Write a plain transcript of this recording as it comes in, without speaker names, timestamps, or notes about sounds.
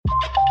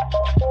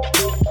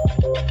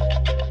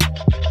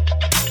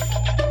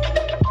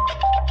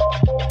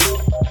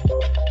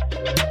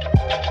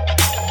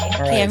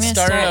Okay, I'm going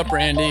to Start start. it up,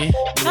 Randy.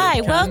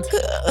 Hi,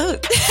 welcome.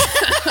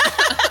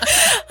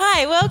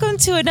 Hi, welcome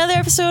to another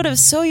episode of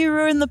So You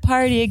Ruin the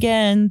Party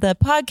Again, the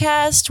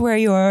podcast where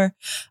you're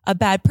a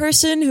bad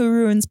person who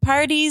ruins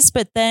parties,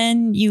 but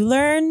then you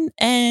learn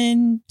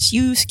and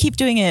you keep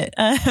doing it.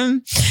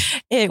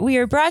 We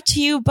are brought to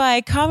you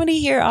by Comedy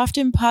Here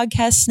Often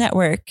Podcast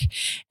Network.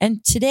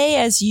 And today,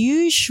 as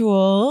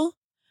usual,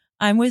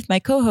 I'm with my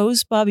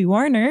co-host, Bobby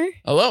Warner,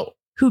 Hello.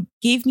 who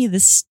gave me the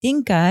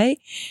stink eye.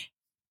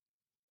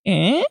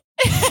 I'm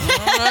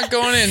not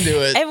going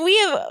into it. And we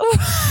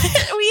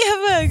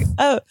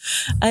have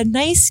a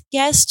nice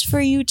guest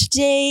for you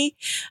today,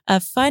 a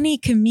funny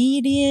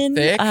comedian,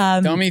 Thick,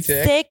 dummy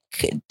thick.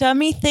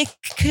 dummy thick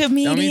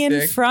comedian Dummy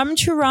thick. from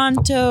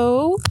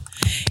Toronto.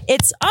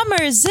 It's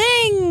Amar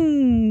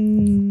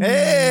Zing.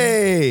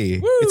 Hey,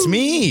 Woo. it's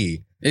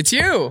me. It's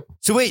you.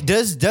 So wait,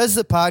 does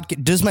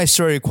my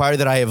story require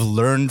that I have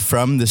learned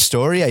from the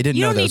story? I didn't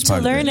You know don't that need was to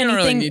part learn of it. You don't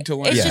really anything. need to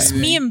learn It's Yeah. just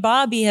anything. me and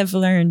Bobby have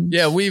learned.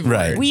 Yeah, we've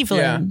Right. learned. We've Yeah.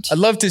 learned. I'd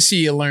love to see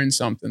you learn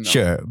something, though.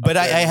 Sure, but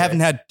I haven't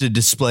had to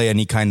display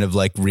any kind of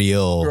like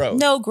real Growth.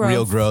 No growth.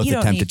 real growth You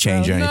don't attempt to need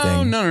change growth.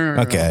 anything. No.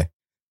 Okay,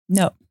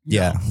 No.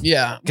 yeah.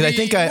 Yeah. 'Cause I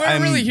think we're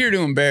I'm- really here to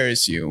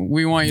embarrass you.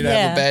 We want you to have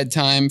Yeah. a bad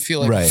time,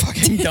 feel like Right. a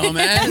fucking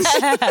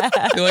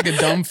dumbass, feel like a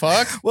dumb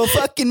fuck. Well,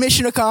 fucking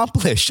mission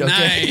accomplished. Okay,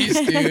 Nice,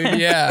 dude.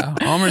 Yeah.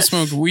 Almer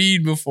smoked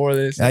weed before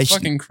this. I It's sh-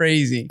 fucking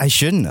crazy. I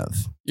shouldn't have.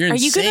 You're Are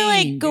you gonna like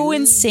insane, go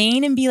dude.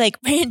 insane and be like,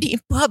 Randy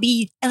and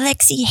Bobby,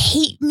 Alexi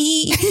hate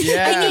me?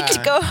 Yeah. I need to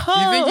go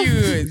home.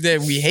 You think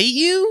that we hate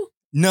you?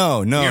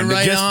 No, You're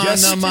right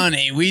just on the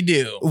money. We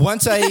do.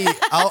 once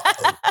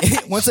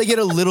once I get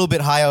a little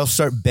bit high, I'll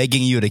start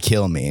begging you to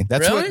kill me.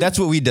 Really? That's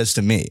what weed does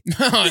to me.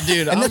 Oh,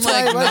 dude. And I'm that's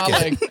why like, I like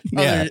not it. like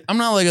Yeah. I'm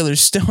not like other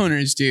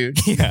stoners, dude.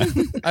 Yeah,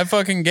 I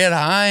fucking get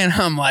high and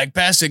I'm like,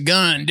 pass a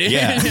gun, dude.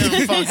 yeah.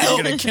 I'm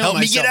fucking gonna kill Help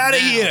me get myself out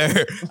of now.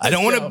 here. I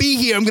don't want to go. be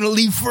here. I'm gonna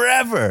leave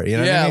forever. You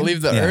know? Yeah, what I mean?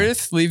 leave the Yeah.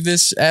 earth, leave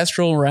this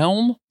astral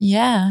realm.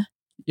 Yeah.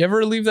 You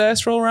ever leave the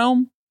astral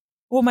realm?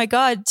 Oh my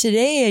God.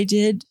 Today I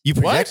did. You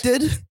What?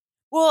 projected?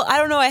 Well, I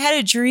don't know. I had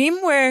a dream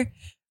where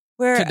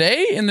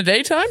Today in the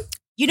daytime?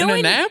 you know in a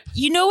when nap?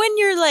 you know when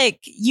you're like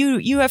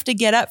you have to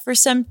get up for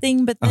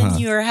something, but then Uh-huh.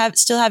 you're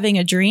still having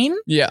a dream.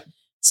 Yeah.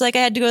 So like I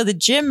had to go to the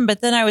gym,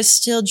 but then I was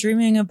still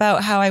dreaming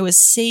about how I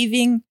was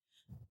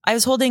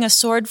holding a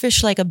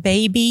swordfish like a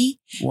baby,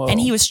 Whoa. and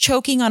he was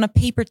choking on a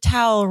paper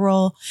towel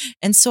roll,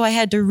 and so I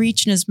had to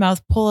reach in his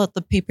mouth, pull out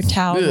the paper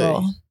towel Really?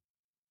 roll.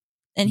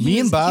 And Me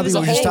and Bobby was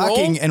were a just whole-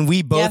 talking, and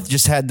we both Yeah.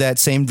 just had that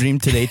same dream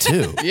today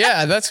too.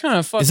 Yeah, that's kind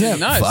of fucking Isn't that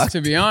nuts, fucked?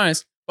 to be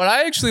honest. But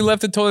I actually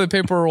left the toilet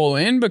paper roll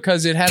in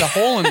because it had a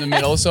hole in the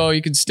middle so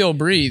you could still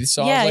breathe.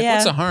 So I Yeah, was like, yeah.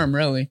 what's the harm,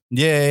 really?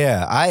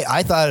 Yeah.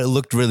 I thought it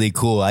looked really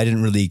cool. I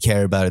didn't really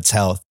care about its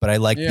health, but I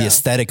liked Yeah. the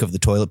aesthetic of the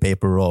toilet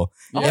paper roll.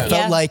 Oh, Yeah. It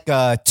felt yeah. like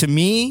to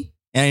me,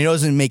 and I know it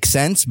doesn't make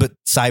sense, but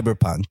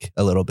cyberpunk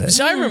a little bit.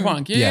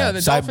 Cyberpunk. Yeah,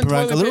 the dolphin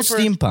toilet a little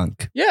paper.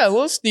 steampunk. Yeah, a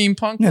little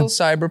steampunk, a Yeah. little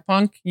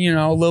cyberpunk, you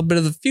know, a little bit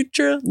of the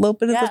future, a little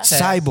bit Yeah. of the past.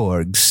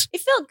 Cyborgs.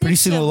 It felt good. Pretty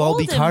soon to we'll all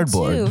be hold him,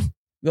 cardboard. too.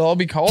 They'll all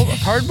be called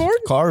cardboard?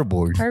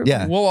 Cardboard. Cardboard.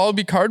 Yeah. We'll all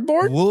be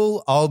cardboard?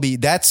 We'll all be.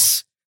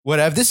 That's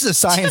whatever. This is a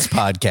science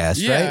podcast,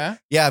 Yeah. right?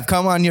 Yeah. I've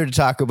come on here to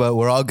talk about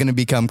we're all going to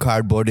become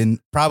cardboard in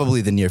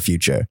probably the near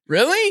future.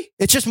 Really?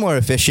 It's just more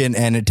efficient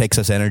and it takes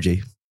us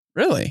energy.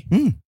 Really?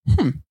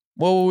 Hmm.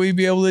 What will we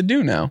be able to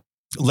do now?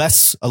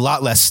 A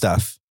lot less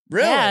stuff.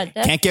 Really? Yeah,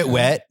 Can't get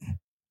wet.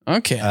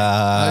 Okay.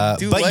 I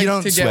do But like you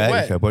don't to get sweat.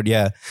 wet. Cardboard,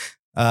 yeah.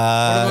 What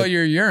about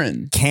your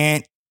urine?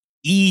 Can't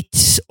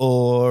eat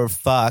or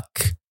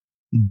fuck,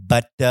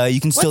 but you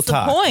can still What's the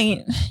talk.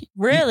 point?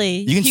 Really?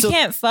 You can You still-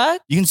 can't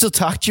fuck? You can still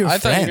talk to your I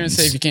friends. thought you were going to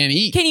say if you can't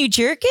eat. Can you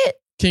jerk it?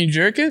 Can you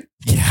jerk it?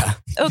 Yeah.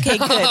 Okay,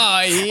 good.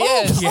 Oh,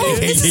 yes. Oh,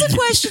 this is a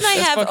question I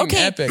That's have. fucking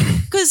Okay, epic.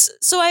 because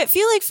so I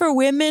feel like for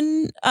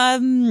women,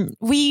 when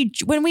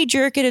we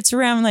jerk it, it's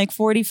around like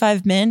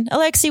 45 min.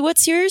 Alexi,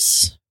 what's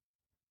yours?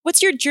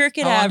 What's your jerk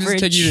it How long average? does it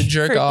take you to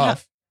jerk for-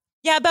 off?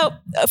 Yeah, about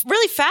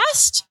really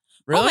fast.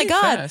 Really? my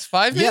God. Fast.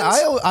 5 minutes?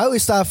 Yeah, I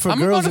always thought for I'm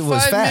girls about it a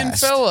was 5 min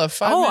fast. fella.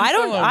 5 Oh, min I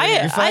don't. fella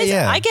over here.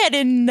 Yeah. I get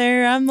in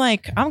there. I'm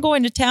like, I'm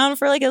going to town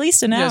for like at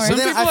least an Yeah, hour. some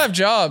then people have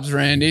jobs,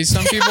 Randy.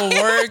 Some people work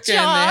and they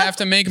job. have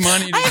to make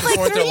money to I have, like,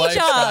 support their 3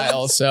 lifestyle.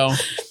 jobs. So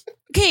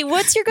Okay,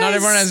 what's your guys? not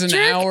everyone has an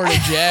jerk? hour to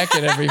jack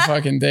it every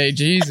fucking day.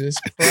 Jesus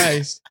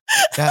Christ.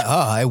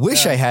 I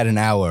wish Yeah. I had an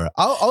hour.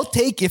 I'll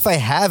take if I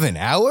have an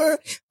hour.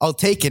 I'll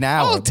take an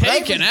hour. I'll But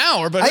take an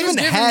hour, but I who's haven't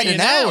giving had me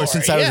an hour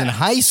since I was in Yeah.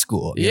 high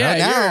school. you Yeah,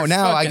 know? you're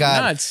now I fucking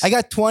got nuts. I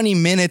got 20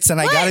 minutes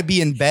and I What? got to be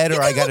in bed You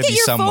or I can got to look be at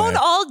your somewhere. phone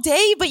all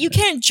day, but you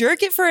can't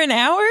jerk it for an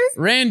hour.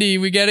 Randy,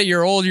 we get it.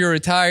 You're old. You're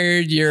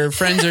retired. Your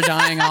friends are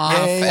dying off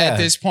yeah. at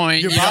this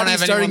point. Your you don't body's have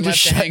starting anyone to left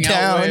shut hang out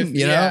down. with.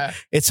 You know, Yeah.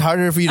 it's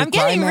harder for you to I'm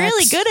getting climax.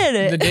 really good at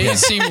it. The days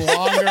seem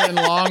longer and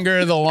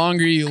longer the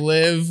longer you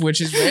live,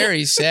 which is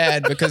very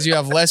sad because because you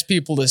have less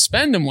people to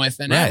spend them with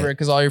than Right. ever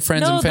because all your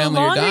friends No, and the family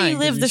are longer dying. you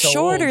live, 'cause the you're so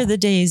shorter old. the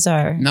days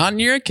are. Not in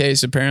your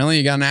case, apparently.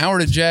 You got an hour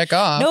to jack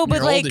off. No, and but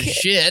you're old like- as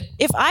shit.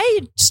 If I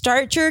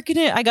start jerking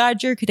it, I gotta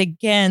jerk it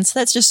again. So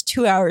that's just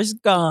 2 hours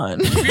gone.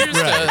 Maybe you're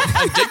just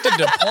addicted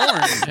to porn.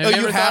 Have No, you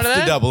you ever have thought of to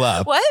that? double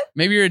up. What?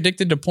 Maybe you're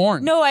addicted to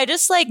porn. No, I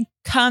just like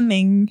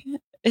coming.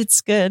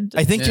 It's good.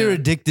 I think Yeah. you're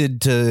addicted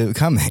to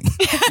coming.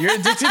 You're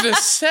addicted to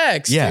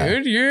sex, Yeah.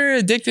 dude. You're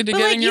addicted to But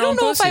getting like, you your own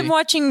don't know pussy. if I'm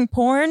watching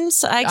porn.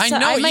 So I know,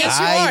 might, yes,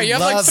 you I are. You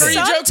have like love 3 it.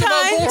 jokes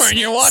about Sometimes- porn.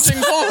 You're watching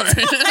porn. but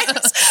you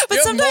have more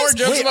sometimes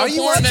jokes Wait, about are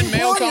you porn than watching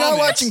male porn? You're not comics.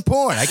 watching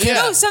porn. I can't. Yeah.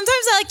 No, sometimes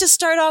I like to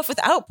start off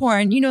without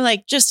porn. You know,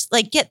 like just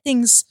like get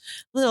things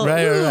little,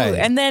 Right, ooh, right.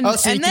 and then Oh,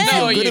 so you and can then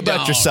feel No, good you about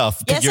don't. yourself.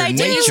 'cause Yes, your I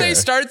do. When you say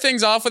nature. start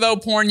things off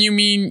without porn, you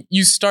mean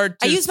you start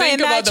I to use my think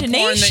about the porn that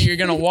imagination. you're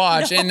going to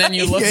watch and then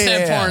you look Yeah,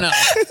 that yeah. porn up.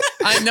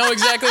 I know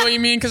exactly what you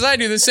mean because I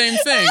do the same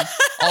thing.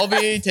 I'll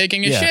be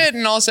taking a Yeah. shit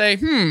and I'll say,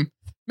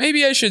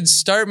 maybe I should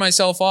start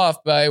myself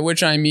off, by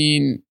which I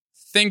mean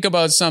think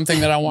about something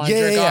that I want to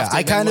jerk off to.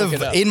 I then kind look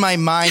of, it up. in my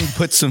mind,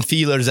 put some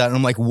feelers out. And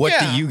I'm like, what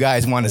Yeah. do you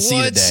guys want to see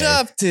What's today?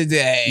 up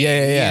today?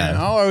 Yeah. You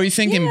know, are we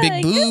thinking Yeah, I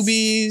big guess.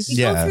 boobies? you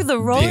Yeah. go through the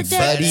Big Rolodex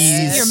buddies.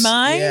 in your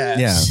mind.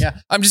 Yeah.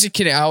 I'm just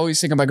kidding. I always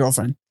think of my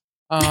girlfriend.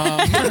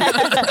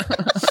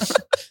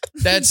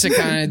 That's the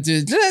kind of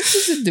dude. That's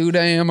just a dude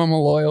I am. I'm a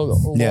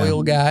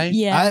loyal guy.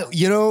 Yeah.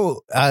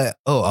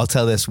 I'll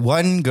tell this.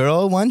 One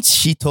girl once,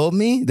 she told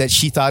me that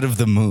she thought of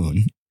the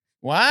moon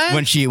What?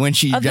 when she Of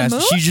the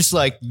moon? she's just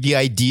like the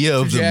idea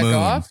of the Jack moon.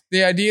 off?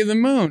 The idea of the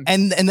moon.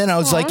 And then I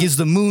was Aw. like, is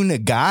the moon a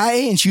guy?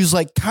 And she was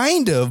like,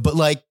 kind of, but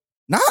like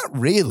not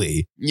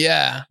really.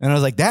 Yeah. And I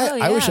was like, that Oh,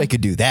 I wish yeah. I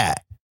could do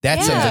that.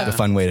 That sounds Yeah. like a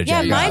fun way to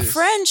Yeah, jack my off.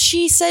 friend,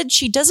 she said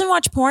she doesn't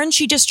watch porn.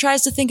 She just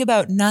tries to think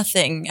about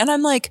nothing. And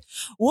I'm like,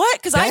 what?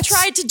 Because I That's-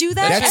 tried to do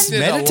that. That's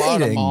did a lot of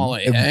meditating.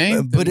 Molly, eh?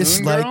 The But it's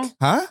moon like, girl?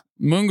 huh?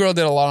 Moon Girl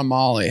did a lot of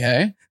Molly,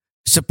 hey?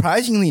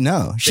 Surprisingly,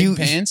 no. Big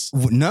pants?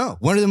 No,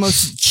 one of the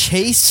most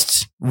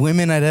chaste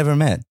women I'd ever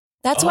met.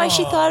 That's why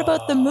she thought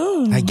about the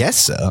moon. I guess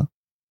so.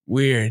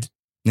 Weird.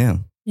 Yeah.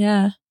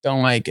 Yeah.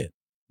 Don't like it.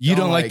 You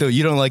Don't don't like like-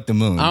 you don't like the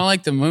moon. I don't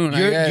like the moon.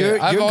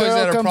 Your- I've your always girl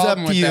had a comes problem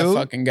up with to that you.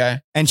 fucking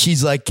guy. And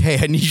she's like, "Hey,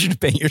 I need you to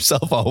paint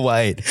yourself all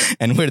white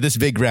and wear this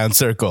big round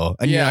circle."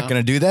 And you're Yeah. not going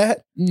to do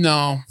that?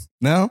 No.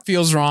 No?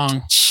 Feels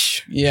wrong.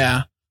 Shh.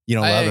 Yeah. You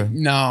don't love her.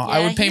 No, I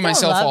Yeah, would you paint don't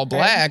myself love all her.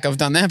 black. I've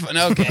done that, but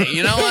okay.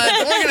 You know what?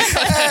 We're going to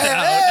cut that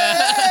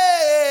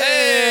out.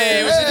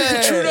 Hey, it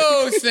was a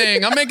Trudeau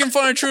thing. I'm making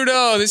fun of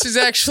Trudeau. This is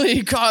actually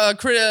And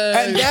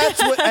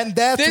that's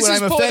what This is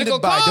I'm political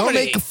offended by. Don't comedy.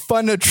 make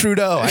fun of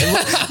Trudeau.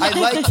 I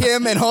like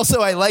him, and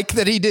also I like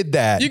that he did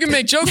that. You can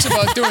make jokes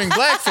about doing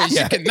blackface.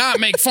 Yeah. You cannot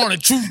make fun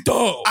of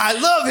Trudeau. I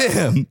love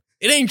him.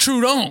 It ain't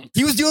Trudeau.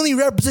 He was the only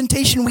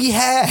representation we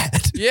had.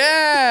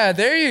 Yeah,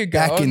 there you go.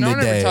 Back in no the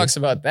one day. ever talks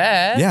about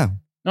that. Yeah,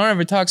 No one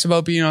ever talks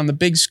about being on the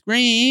big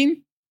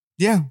screen.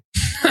 yeah.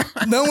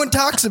 No one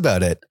talks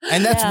about it,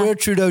 and that's Yeah. where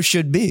Trudeau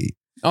should be.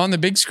 On the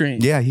big screen.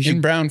 Yeah, he should-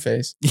 In brown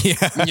face. Yeah,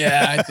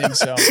 Yeah, I think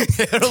so.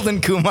 Harold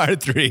and Kumar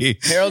 3.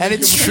 Harold and and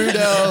it's Kumar.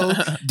 Trudeau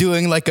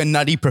doing like a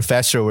nutty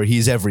professor where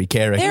he's every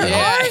character. There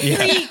Yeah. are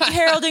 3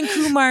 Harold and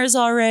Kumars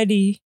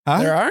already. Huh?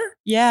 There are?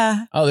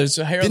 Yeah. Oh, there's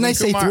a Harold Didn't I and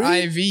say Kumar 3?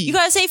 IV. You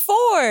gotta say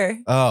 4.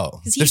 Oh,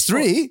 'Cause there's he's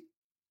 3.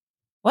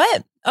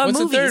 What? Oh, What's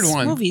the movies. third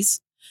one?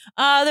 Movies.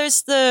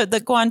 There's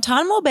the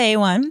Guantanamo Bay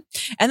one,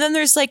 and then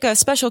there's like a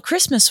special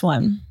Christmas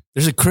one.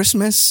 There's a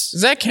Christmas.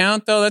 Does that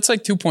count though? That's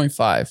like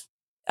 2.5,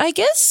 I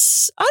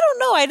guess I don't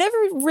know. I never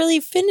really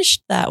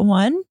finished that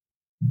one.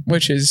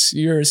 which is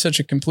you're such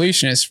a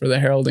completionist for the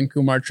Harold and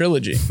Kumar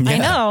trilogy. I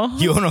know.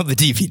 You own all the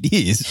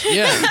DVDs.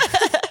 Yeah.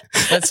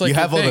 That's like you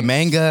have all the thing.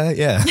 manga.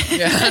 Yeah.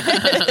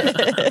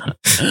 Yeah.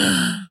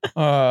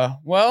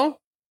 Well,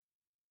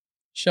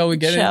 shall we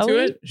get Shall into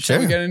we? it? Shall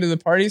we Sure. get into the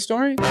party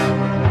story?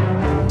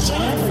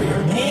 Time for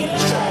your main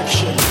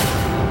attraction.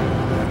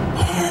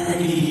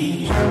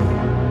 Party.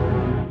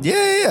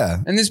 Yeah.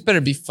 And this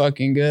better be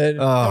fucking good.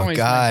 Oh, Don't waste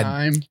my God.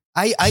 time.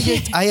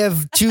 I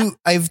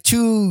have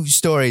two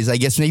stories, I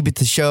guess, maybe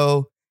to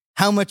show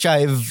how much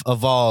I've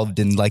evolved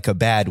in like a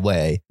bad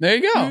way. There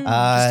you go.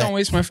 Just don't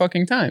waste my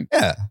fucking time.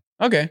 Yeah.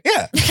 Okay.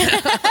 Yeah.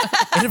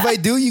 And if I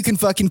do, you can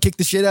fucking kick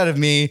the shit out of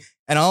me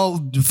and I'll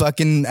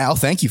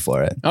thank you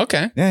for it.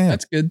 Okay. Yeah.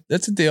 That's good.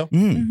 That's a deal.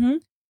 Mm. hmm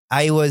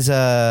I was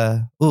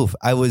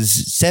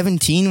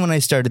 17 when I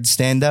started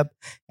stand up,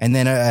 and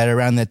then at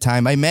around that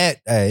time I met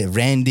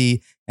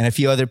Randy and a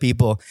few other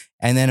people,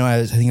 and then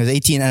I think I was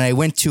 18, and I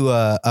went to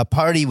a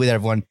party with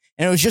everyone,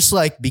 and it was just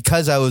like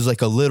because I was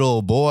like a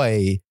little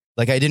boy.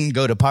 Like I didn't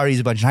go to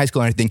parties a bunch in high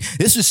school or anything.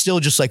 This was still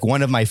just like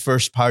one of my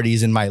first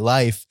parties in my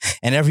life,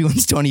 and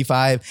everyone's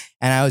 25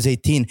 and I was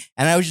 18,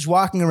 and I was just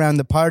walking around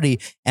the party,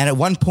 and at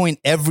one point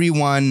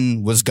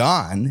everyone was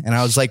gone, and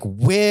I was like,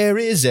 where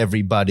is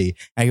everybody?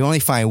 And I could only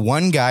find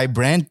one guy,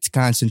 Brent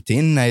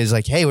Constantine, and I was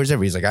like, hey, where's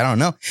everybody? He's like, I don't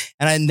know.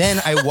 And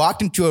then I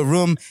walked into a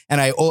room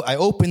and I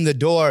opened the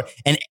door,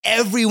 and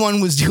everyone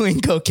was doing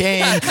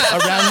cocaine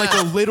around like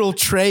a little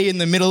tray in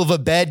the middle of a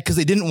bed because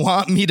they didn't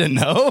want me to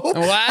know.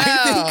 Wow. I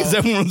think because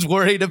everyone was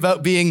worried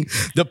about being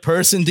the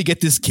person to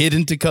get this kid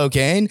into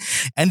cocaine.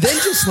 And then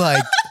just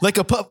like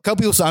a couple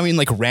people saw me and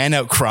like ran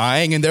out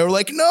crying, and they were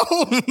like, no.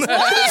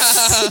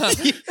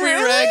 We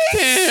wrecked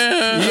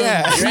him.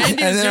 Yeah. Randy's And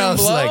then I doing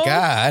was blow? like,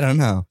 I don't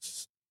know.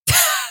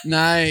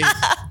 Nice.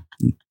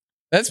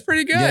 That's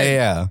pretty good.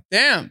 Yeah.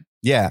 Damn.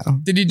 Yeah.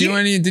 Did you do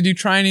any? Did you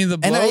try any of the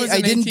And blows? I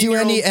an didn't do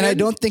 18-year-old any, and I kid?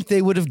 don't think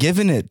they would have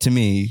given it to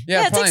me.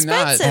 Yeah, Yeah, it's probably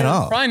not expensive. At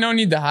all. Probably no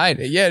need to hide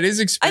it. Yeah, it is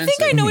I expensive.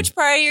 think I know which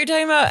party you're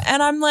talking about,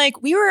 and I'm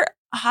like, we were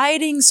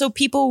hiding so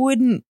people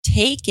wouldn't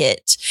take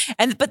it,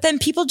 but then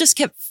people just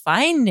kept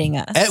finding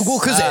us. Well,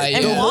 because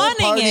And the whole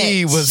wanting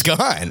party it. was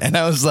gone, and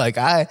I was like,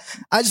 I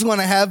just want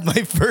to have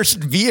my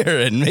first beer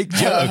and make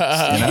jokes.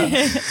 You know?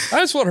 I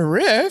just want to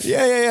riff.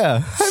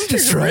 Yeah. I'm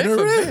just trying to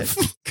Riff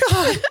a riff.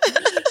 God.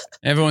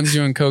 Everyone's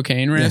doing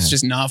cocaine riffs, Yeah.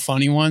 just not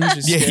funny ones,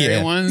 just Yeah, scary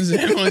yeah. ones.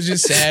 Everyone's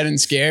just sad and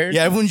scared.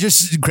 Yeah, everyone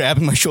just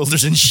grabbing my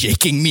shoulders and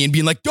shaking me and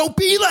being like, "Don't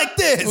be like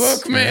this."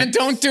 Look, man,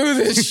 don't do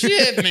this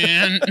shit,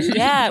 man.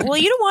 Yeah, well,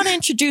 you don't want to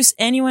introduce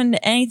anyone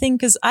to anything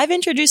because I've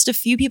introduced a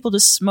few people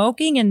to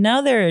smoking and now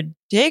they're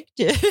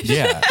addicted.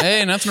 Yeah.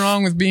 Hey, nothing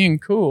wrong with being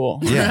cool.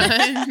 Yeah.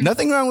 Right?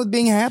 Nothing wrong with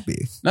being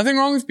happy. Nothing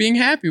wrong with being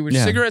happy, which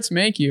Yeah. cigarettes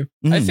make you.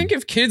 I Mhm. think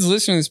if kids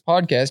listen to this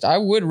podcast, I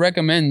would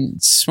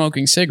recommend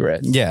smoking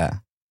cigarettes. Yeah.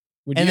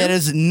 Would And you? that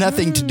has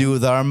nothing to do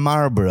with our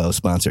Marlboro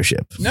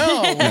sponsorship.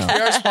 No, which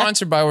we are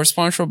sponsored by. We're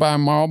sponsored by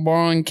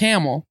Marlboro and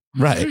Camel.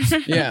 Right.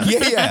 Yeah.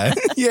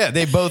 Yeah.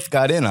 They both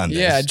got in on this.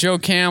 Yeah, Joe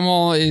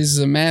Camel is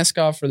the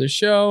mascot for the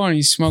show, and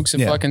he smokes a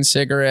Yeah. fucking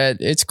cigarette.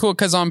 It's cool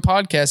because on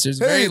podcasts, there's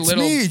Hey, very it's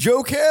little. me,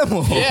 Joe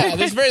Camel. Yeah,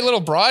 there's very little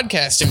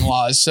broadcasting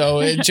laws.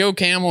 So Joe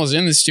Camel is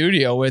in the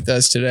studio with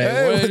us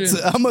today. Hey,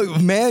 I'm a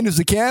man who's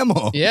a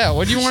camel. Yeah,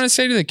 what do you want to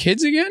say to the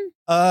kids again?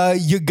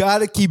 You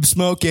gotta keep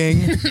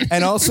smoking.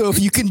 And also, if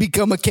you can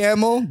become a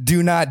camel,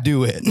 do not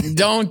do it.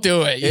 Don't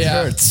do it. It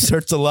Yeah.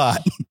 hurts a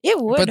lot. It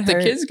would But the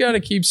hurt. kids got to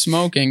keep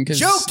smoking because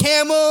Joe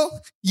Camel,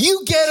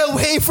 you get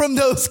away from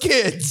those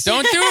kids.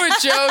 don't do it,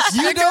 Joe.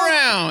 Stick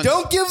around.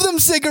 Don't give them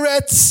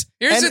cigarettes.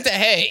 Here's And- the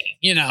hey,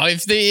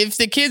 if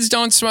the kids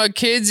don't smoke,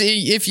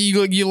 if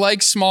you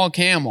like small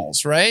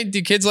camels, right?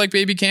 Do kids like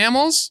baby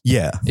camels?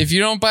 Yeah, If you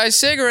don't buy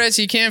cigarettes,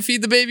 you can't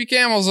feed the baby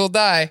camels; they'll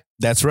die.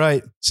 that's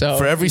right. So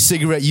For every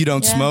cigarette you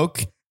don't Yeah.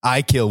 smoke,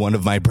 I kill one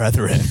of my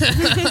brethren.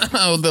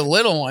 oh, the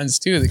little ones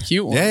too, the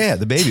cute ones. Yeah,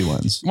 the baby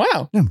ones.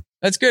 Wow, Yeah.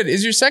 that's good.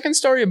 Is your second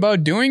story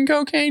about doing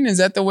cocaine? Is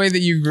that the way that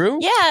you grew?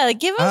 Yeah,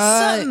 give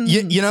us some.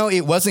 You know,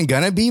 it wasn't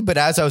gonna be, but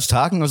as I was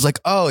talking, I was like,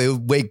 oh,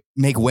 it would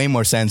make way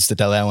more sense to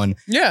tell that one.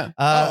 Yeah.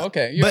 Oh,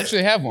 okay. You but-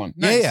 actually have one.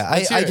 Nice. Yeah.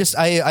 Let's hear it.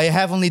 I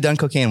have only done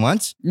cocaine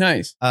once.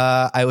 nice.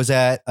 I was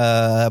at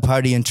a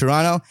party in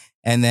Toronto,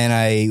 and then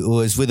I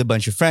was with a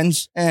bunch of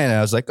friends, and I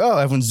was like, oh,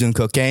 everyone's doing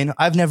cocaine.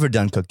 I've never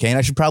done cocaine.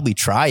 I should probably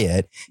try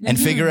it and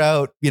Mm-hmm. figure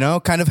out,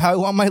 kind of how I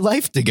want my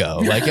life to go.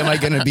 Like, am I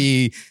going to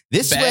be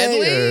this Badly?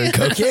 way or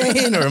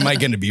cocaine, or am I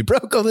going to be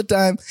broke all the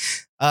time?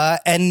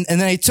 And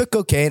then I took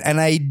cocaine,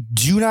 and I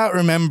do not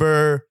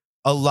remember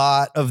a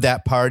lot of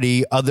that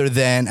party other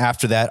than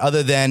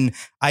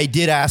I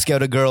did ask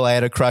out a girl I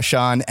had a crush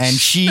on, and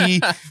she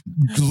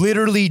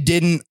literally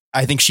didn't.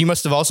 I think she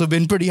must have also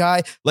been pretty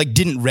high, like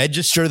didn't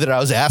register that I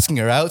was asking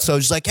her out. So I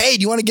was just like, hey,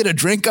 do you want to get a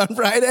drink on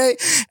Friday?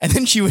 And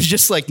then she was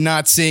just like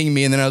not seeing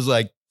me. And then I was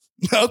like,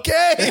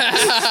 okay. But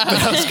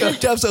I was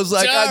coked up. So I was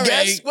like, I Sorry.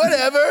 guess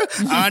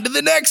whatever. On to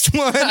the next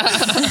one.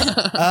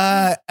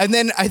 And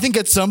then I think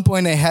at some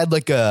point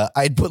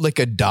I'd put like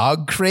a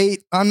dog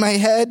crate on my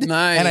head.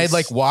 Nice. And I'd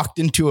like walked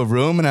into a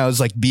room and I was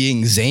like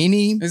being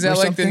zany. Is that or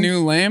like something. the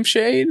new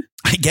lampshade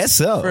I guess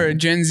so. for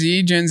Gen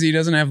Z? Gen Z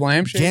doesn't have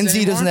lampshades. Gen Z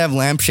anymore? doesn't have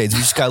lampshades. We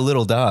just got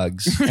little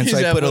dogs. And Just so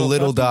I have put a little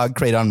little puppies. dog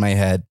crate on my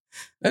head.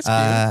 That's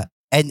cute.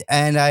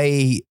 And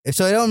I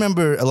don't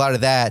remember a lot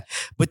of that.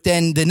 But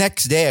then the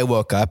next day I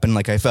woke up and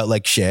like I felt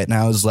like shit. And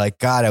I was like,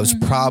 God, I was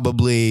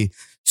probably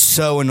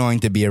so annoying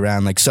to be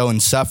around, like so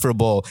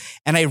insufferable.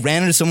 And I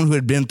ran into someone who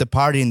had been at the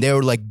party and they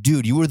were like,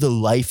 dude, you were the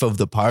life of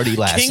the party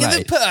last King night.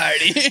 of the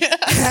party.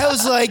 And I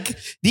was like,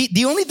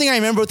 the only thing I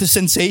remember with the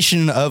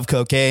sensation of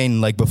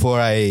cocaine, like before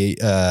I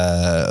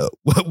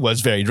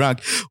was very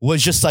drunk,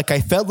 was just like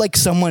I felt like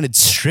someone had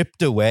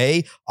stripped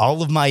away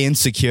all of my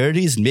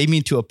insecurities and made me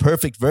into a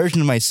perfect version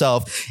of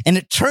myself. And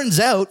it turns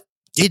out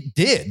it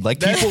did. Like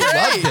people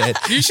loved it.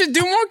 You should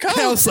do more coke.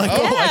 And I was like, bro.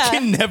 oh, I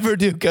can never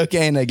do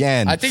cocaine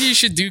again. I think you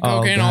should do Oh,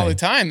 cocaine God. all the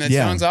time. That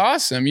Yeah. sounds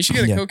awesome. You should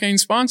get a Yeah. cocaine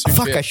sponsorship.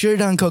 Fuck, I should have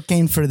done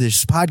cocaine for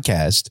this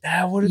podcast.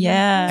 That would've been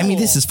Yeah. I mean,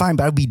 this is fine,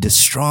 but I'd be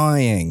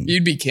destroying.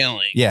 You'd be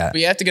killing. Yeah.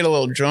 But you have to get a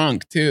little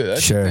drunk too.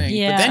 That's Sure. the thing. But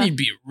Yeah. then you'd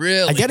be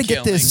really I gotta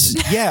get killing. this.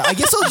 Yeah, I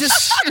guess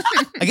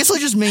I'll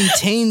just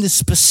maintain this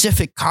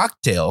specific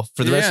cocktail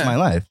for the rest of Yeah. my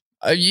life.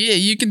 Yeah,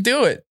 you can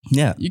do it.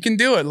 Yeah. You can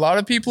do it. A lot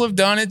of people have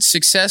done it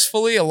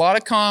successfully. A lot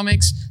of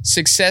comics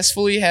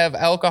successfully have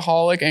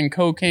alcoholic and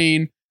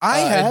cocaine. I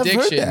have heard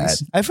that.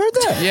 addictions. I've heard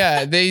that.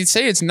 Yeah, they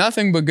say it's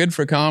nothing but good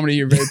for comedy.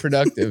 You're very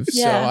productive.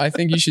 Yeah. So I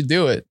think you should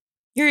do it.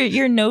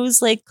 Your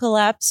nose like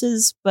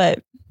collapses,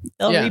 but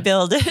they'll Yeah.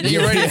 rebuild it.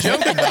 You already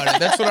joke about it.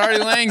 That's what Ari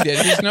Lang did.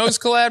 His nose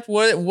collapsed.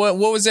 What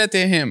was that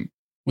to him?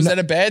 Was No. that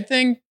a bad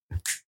thing?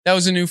 That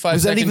was a new 5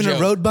 Was that second even joke.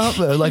 a road bump?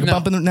 Or like a No.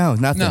 bump in the no,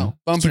 nothing. No,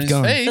 bump in Keep his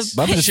going. face.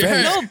 Bump in his Sure.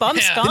 face. No,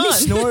 bump's Yeah. gone. Didn't he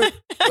snort?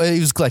 He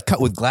was like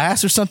cut with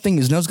glass or something.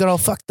 His nose got all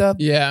fucked up.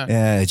 Yeah.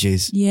 Yeah,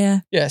 jeez.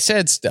 Yeah. Yeah,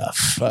 sad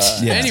stuff.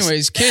 Yes.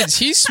 Anyways, kids,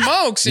 he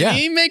smokes and Yeah.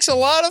 he makes a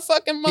lot of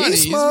fucking money.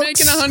 He's smokes.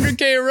 making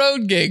 $100K a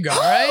road gig, all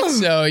right?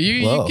 So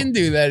you Whoa. can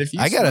do that if you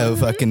I gotta smoke.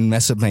 fucking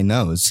mess up my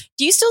nose.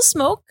 Do you still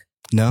smoke?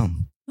 No,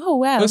 Oh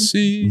wow.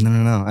 Pussy.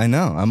 no. I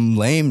know. I'm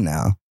lame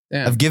now.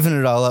 Damn. I've given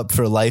it all up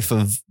for a life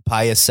of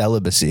pious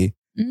celibacy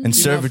Mm. and You don't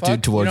servitude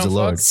fuck? towards You the don't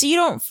Lord. fuck? So you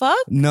don't fuck?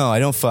 No, I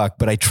don't fuck,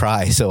 but I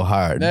try so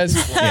hard. That's Do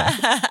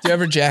you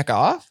ever jack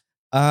off?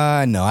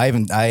 No, I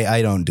haven't.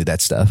 I don't do that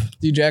stuff.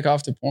 Do you jack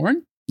off to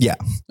porn? Yeah.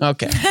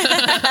 Okay.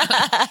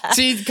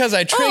 See, because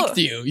I tricked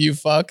you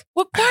fuck.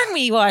 What porn were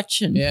you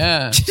watching?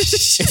 Yeah.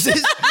 Is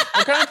this,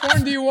 What kind of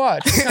porn do you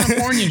watch? What kind of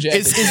porn you jack?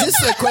 is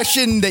this a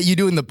question that you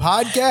do in the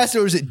podcast,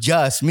 or is it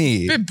just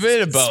me?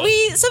 Bit of both.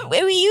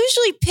 We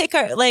usually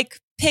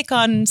pick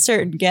on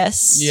certain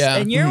guests. Yeah.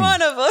 And you're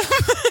one of them.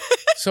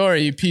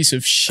 Sorry, you piece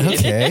of shit.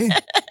 Okay.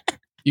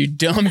 You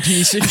dumb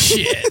piece of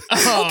shit.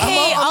 Oh.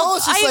 Okay. I'm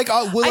almost just like,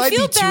 will I I be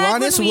feel too bad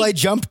honest? when Will we- I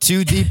jump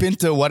too deep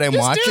into what I'm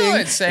Just do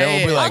watching? it, say Then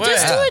we'll be it. like, I'll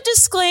just yeah. do a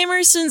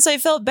disclaimer since I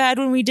felt bad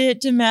when we did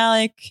it to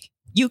Malik.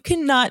 You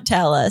cannot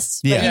tell us,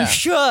 but Yeah. you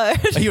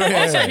should. You're right,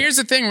 Also, right. here's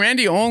the thing.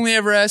 Randy only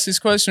ever asks this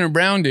question of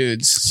brown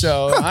dudes.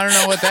 So I don't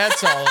know what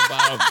that's all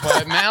about.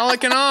 But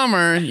Malik and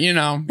Amr, That's here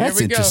we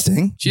go.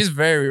 interesting. She's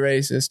very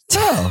racist.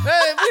 Oh,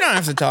 We don't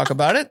have to talk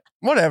about it.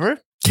 Whatever.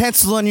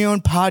 cancel on your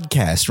own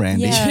podcast,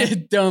 Randy. Yeah. You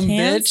dumb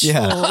bitch.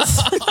 Cancels.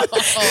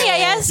 Hey, I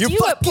asked You're you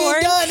what fucking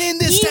porn. done in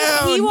this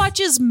town. He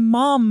watches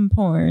mom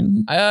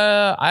porn.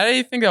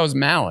 I think that was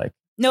Malik.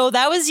 No,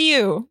 that was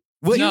you.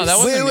 Wait, No, that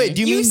wasn't wait. me.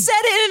 Do you You mean said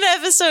it in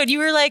an episode. You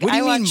were like, What do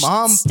you I mean watched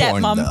mom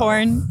porn, stepmom though?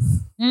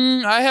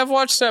 porn. I have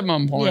watched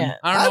stepmom porn. Yeah.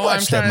 I don't I know why I'm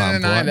watched trying to stepmom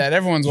deny porn. that.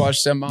 Everyone's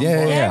watched stepmom Yeah,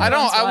 porn. yeah.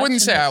 Everyone's I wouldn't watching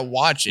say it. I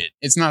watch it.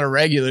 It's not a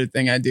regular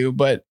thing I do,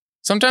 but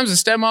sometimes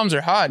the stepmoms are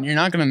hot and you're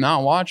not going to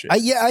not watch it. I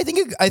think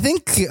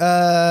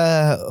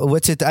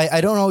what's it?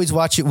 I don't always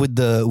watch it with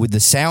the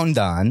sound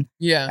on,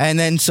 Yeah. and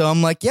then so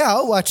I'm like, yeah,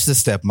 I'll watch the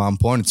stepmom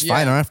porn. It's Yeah.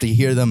 fine. I don't have to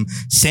hear them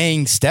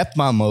saying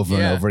stepmom over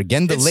and Yeah. over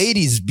again. The It's-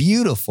 lady's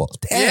beautiful.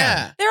 Damn.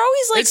 Yeah. They're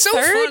always like It's so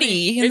 30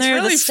 funny. and It's they're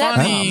really the stepmom.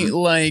 funny.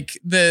 Like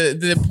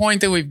the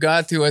point that we've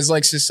got to as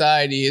like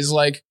society is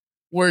like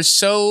we're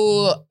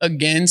so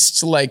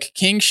against like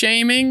kink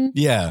shaming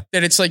Yeah.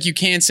 that it's like you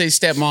can't say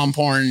stepmom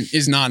porn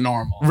is not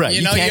normal. Right. You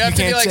You know, you, can't- have you to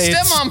be can't like say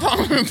it's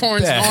stepmom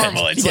porn's bad.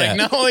 normal. It's Yeah.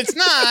 like no, it's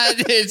not.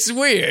 It's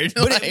weird.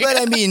 But, Like- but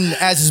I mean,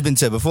 as has been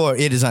said before,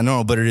 it is not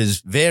normal, but it is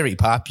very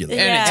popular.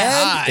 Yeah. and it's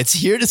And hot. it's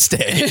here to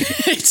stay.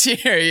 It's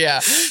here, yeah.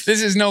 This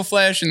is no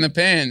flash in the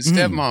pan,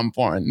 stepmom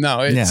porn.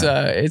 No,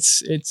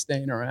 it's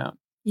staying around.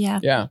 Yeah.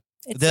 Yeah.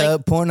 It's The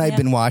like- porn I've yeah.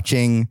 been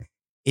watching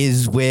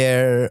is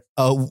where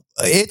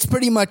it's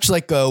pretty much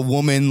like a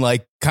woman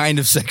like kind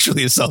of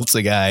sexually assaults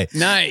a guy.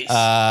 Nice.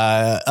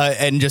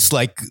 And just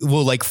like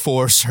will like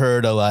force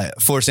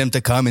him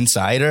to come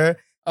inside her.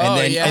 And Oh,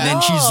 then yeah. and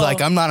then she's Oh.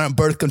 like, I'm not on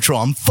birth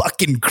control. I'm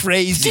fucking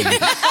crazy.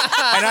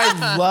 And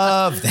I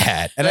love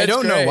that. And I That's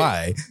don't know great.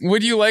 why.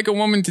 Would you like a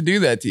woman to do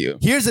that to you?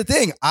 Here's the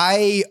thing.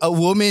 A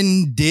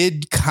woman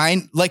did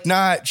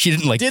she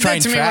didn't like Did try that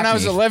and to me trap when I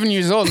was me. 11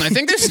 years old, and I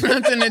think there's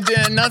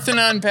nothing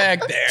to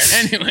unpack there.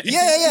 Anyway.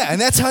 Yeah.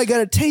 And that's how I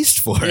got a taste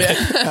for it.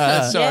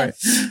 Yeah. Sorry.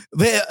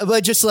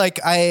 But just like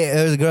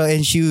there was a girl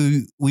and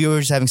we were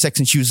just having sex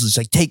and she was just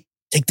like, take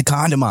the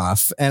condom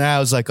off. And I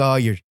was like, oh,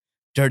 you're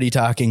dirty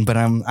talking, but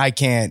I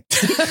can't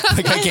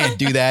like I can't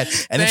do that.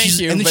 And Thank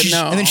you, but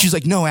no. and then she's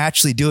like, no,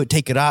 actually do it,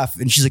 take it off.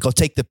 And she's like, I'll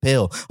take the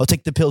pill. I'll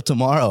take the pill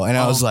tomorrow. And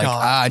I Oh, was like,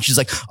 God. and she's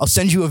like, I'll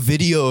send you a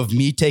video of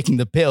me taking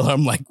the pill.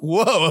 I'm like,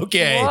 whoa,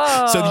 okay.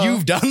 Whoa. So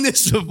you've done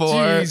this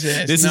before.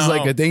 Jesus, This is no.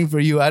 like a thing for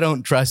you. I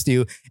don't trust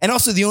you. And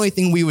also the only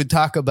thing we would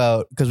talk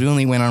about, because we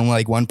only went on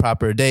like one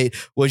proper date,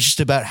 was just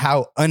about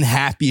how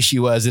unhappy she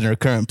was in her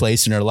current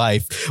place in her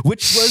life,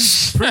 which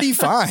was pretty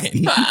fine.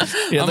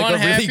 Yeah, I'm like a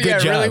unhappy. really good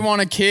I really job.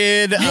 want a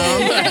kid. And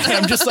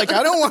I'm just like,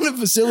 I don't want to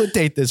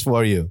facilitate this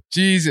for you.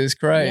 Jesus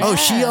Christ. Oh,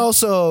 she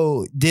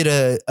also did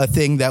a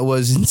thing that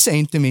was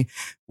insane to me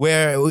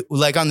where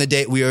like on the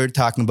date we were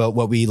talking about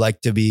what we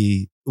like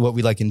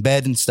in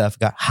bed and stuff.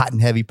 Got hot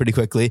and heavy pretty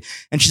quickly.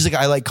 And she's like,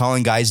 I like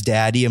calling guys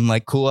daddy. I'm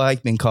like, cool. I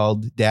like being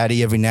called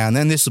daddy every now and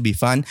then. This will be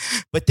fun.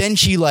 But then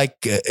she like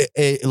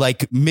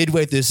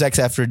midway through sex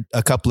after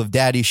a couple of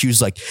daddies, she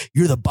was like,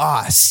 you're the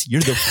boss.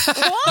 You're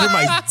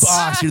my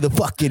boss. You're the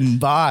fucking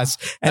boss.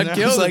 And That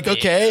I was killed like, me.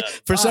 okay,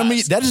 for some Boss.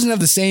 reason that doesn't have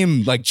the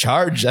same like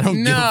charge. I don't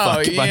give a No,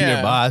 fuck if I'm yeah.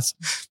 your boss.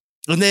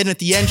 And then at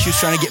the end, she was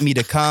trying to get me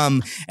to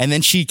come. And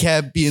then she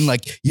kept being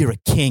like, you're a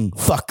king.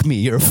 Fuck me.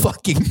 You're a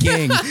fucking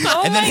king.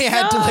 Oh and then my I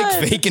had to like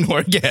God. fake an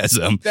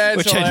orgasm, That's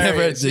which I never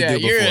had hilarious. to Yeah, do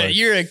before.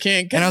 you're a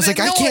king. And I was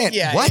like, I can't.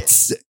 What?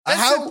 That's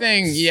How? the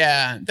thing.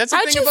 Yeah. That's the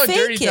How'd thing you about fake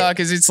dirty it? talk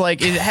is it's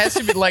like, it has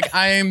to be like,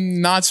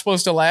 I'm not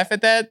supposed to laugh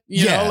at that.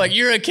 You Yeah. know, like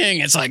you're a king.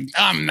 It's like,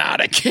 I'm not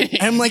a king.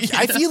 And I'm like,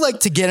 I feel like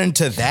to get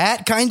into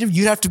that kind of,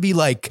 you'd have to be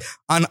like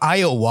on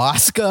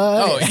ayahuasca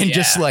Oh, and yeah.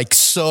 just like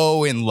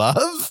so in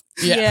love.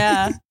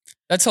 yeah.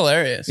 That's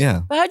hilarious.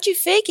 Yeah. But how'd you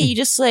fake it? You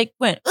just like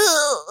went,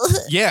 ugh,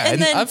 Yeah.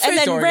 and then I've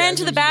faked ran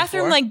to the orgasms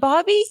bathroom before. like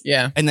Bobby.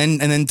 Yeah. and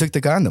then took the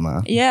condom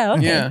off. Yeah.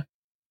 Okay. Yeah.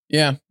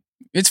 Yeah.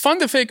 It's fun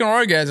to fake an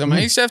orgasm. I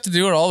Mhm. used to have to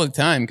do it all the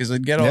time because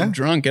I'd get all Yeah.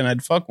 drunk and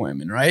I'd fuck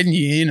women, right? And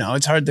you know,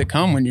 it's hard to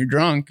come when you're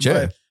drunk. Sure.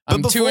 But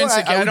I'm But too before, I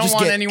insecure. I, would don't just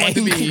want get anyone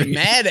to be angry.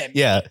 mad at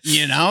me. Yeah.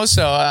 You know?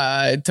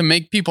 So to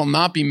make people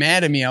not be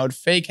mad at me, I would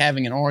fake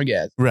having an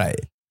orgasm. Right.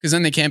 Because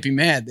then they can't be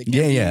mad. They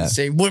can't Yeah.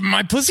 say, what,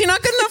 my pussy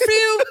not good enough for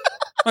you?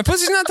 My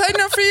pussy's not tight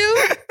enough for you?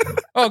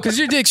 Oh, because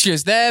your dick's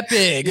just that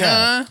big,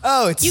 huh?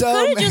 Oh, it's You so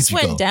could have just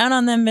magical. went down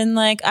on them and been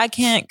like, I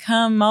can't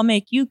come. I'll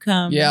make you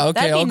come. Yeah,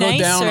 okay, That'd be I'll go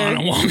down nicer. on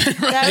a woman. Right?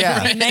 That'd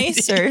Yeah. be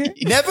nicer.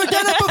 Never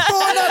done it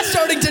before. Not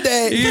starting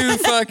today. You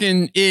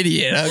fucking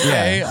idiot,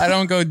 okay? Yeah. I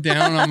don't go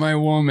down on my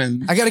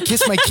woman. I gotta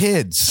kiss my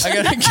kids. I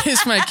gotta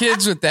kiss my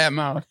kids with that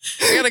mouth.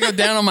 I gotta go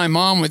down on my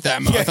mom with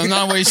that mouth. I'm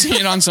not wasting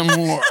it on some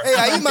whore. Hey,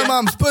 I eat my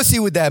mom's pussy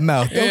with that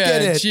mouth. Don't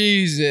get it.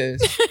 Jesus.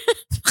 You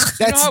know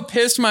That's how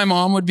pissed my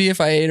mom would be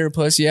if I ate her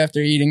pussy after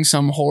eating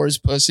some whore's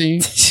pussy?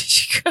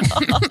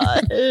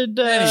 God.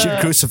 she'd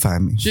crucify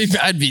me.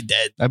 I'd be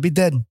dead. I'd be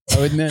dead. I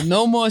would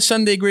no more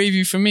Sunday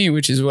gravy for me,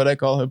 which is what I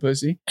call her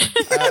pussy.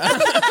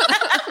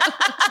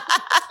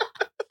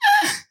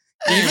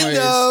 Even Anyways.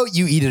 though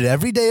you eat it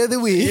every day of the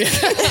week.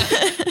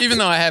 Even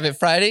though I have it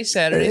Friday,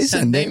 Saturday,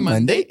 Sunday,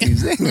 Monday.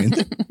 Tuesday,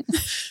 Wednesday.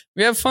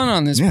 We have fun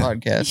on this Yeah.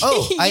 podcast.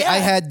 Oh, I Yeah.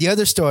 had the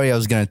other story I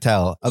was going to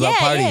tell about Yeah,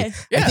 party. yeah. I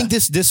Yeah. think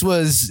this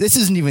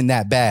isn't even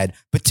that bad,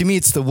 but to me,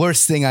 it's the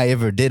worst thing I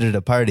ever did at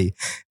a party.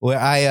 Where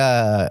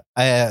I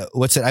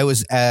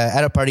was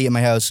at a party at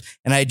my house,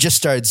 and I had just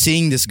started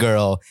seeing this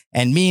girl,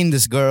 and me and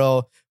this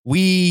girl,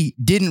 we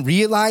didn't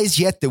realize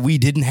yet that we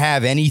didn't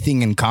have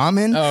anything in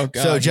common. Oh,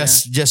 God, so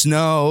just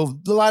know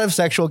a lot of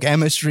sexual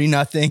chemistry,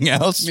 nothing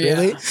else Yeah.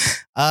 really.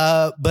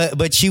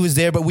 But she was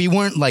there, but we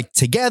weren't like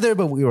together,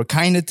 but we were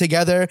kind of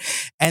together.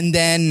 And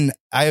then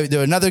there was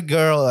another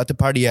girl at the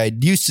party I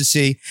used to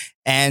see,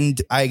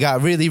 and I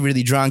got really,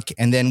 really drunk.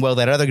 And then,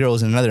 that other girl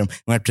was in another room.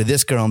 Went up to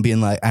this girl and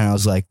and I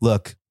was like,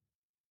 look,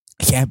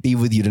 I can't be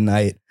with you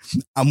tonight.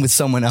 I'm with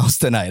someone else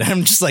tonight.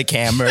 I'm just like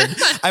hammered.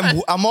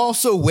 I'm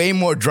also way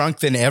more drunk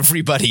than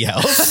everybody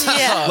else.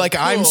 Yeah. Like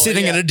I'm Cool,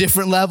 sitting yeah. at a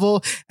different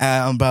level.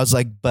 But I was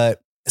like,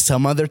 but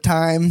some other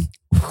time,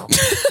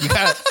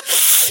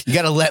 you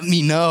gotta let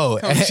me know.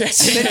 Oh, And then check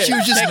she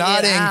was just it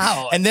nodding.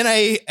 out. And then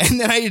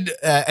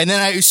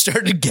I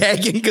started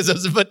gagging because I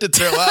was about to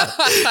throw up.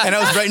 And I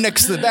was right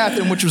next to the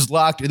bathroom, which was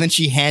locked. And then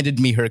she handed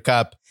me her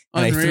cup,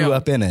 and I Unreal. threw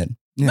up in it.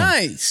 Yeah.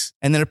 Nice.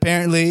 And then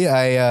apparently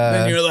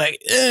Then you're like,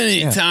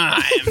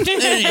 anytime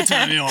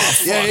you want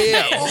to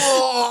yeah.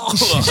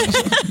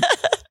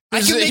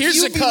 I can make Here's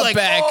you a be cup like,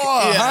 back.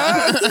 "Oh,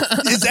 Yeah.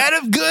 huh? Is that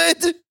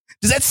good?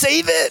 Does that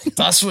save it?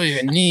 That's what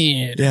you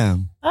need. Yeah.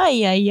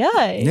 Ay, ay,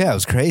 ay. Yeah, it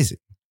was crazy.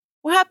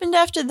 What happened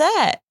after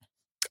that?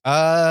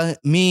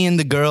 Me and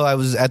the girl I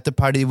was at the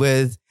party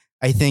with,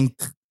 I think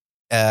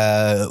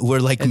were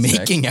like Had sex.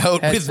 making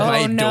out Had with sex.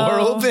 my Oh, no. door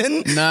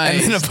open.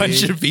 Nice. And then a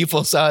bunch dude. of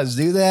people saw us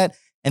do that.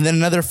 And then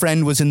another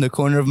friend was in the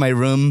corner of my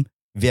room,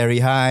 very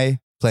high,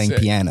 playing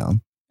Sick.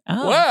 piano.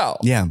 Oh. Wow.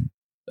 Yeah.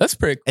 That's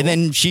pretty cool. And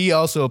then she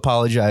also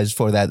apologized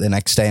for that the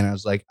next day. And I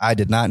was like, I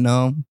did not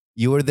know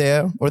you were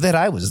there or that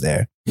I was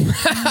there. you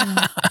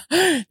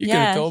could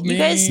have told me You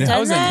guys I done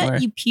was that? anywhere.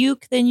 You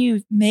puke, then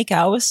you make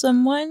out with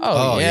someone?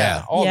 Oh, Oh, yeah.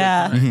 yeah. All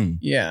Yeah. the time. Mhm.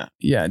 Yeah.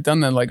 Yeah. Done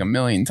that like a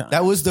million times.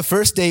 That was the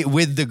first date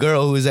with the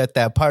girl who was at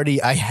that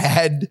party. I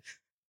had,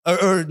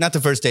 or not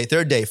the first date,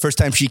 third date, first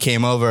time she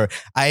came over.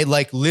 I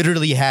like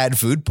literally had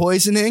food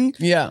poisoning.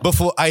 yeah.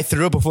 Before I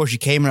threw up before she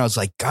came, and I was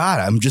like, God,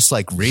 I'm just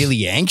like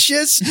really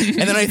anxious. And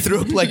then I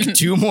threw up like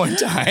 2 more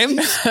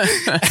times.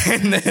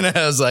 And then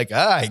I was like,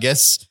 I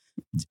guess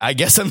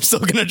I'm still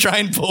gonna try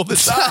and pull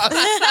this off.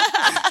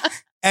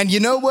 And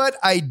you know what?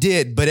 I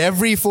did, but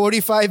every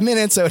 45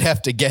 minutes I would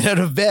have to get out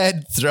of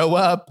bed, throw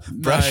up,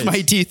 brush Nice.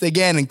 my teeth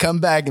again, and come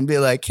back and be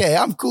like, hey,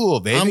 I'm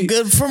cool, baby. I'm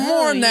good for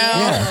more Oh,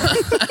 now.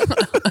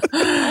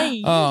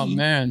 Ay. Oh,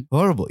 man.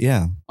 Horrible.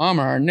 Yeah.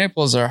 Our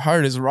nipples are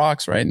hard as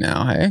rocks right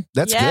now, hey?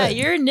 That's yeah, good.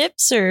 your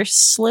nips are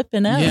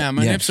slipping out. Yeah,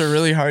 my Yeah. nips are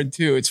really hard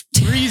too. It's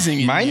freezing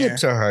in My here.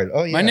 nips are hard.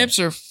 Oh, yeah. My nips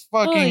are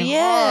fucking Oh,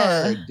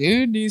 yeah. hard,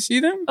 dude. Do you see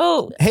them?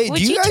 Oh, Hey, would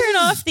do you you guys- turn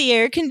off the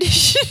air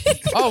conditioning?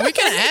 Oh, we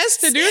can ask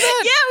to do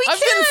that? Yeah, we I've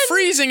been can.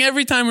 freezing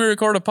every time we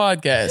record a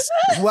podcast.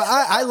 Well,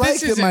 I like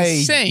This is that my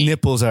insane.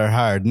 nipples are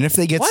hard. And if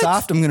they get What?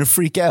 soft, I'm going to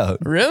freak out.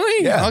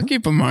 Really? Yeah. I'll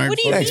keep them hard. What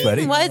do you Thanks, mean?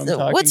 buddy. What, I'm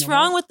talking what's about.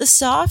 wrong with the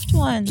soft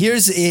one?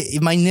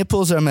 My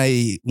nipples are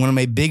one of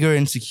my bigger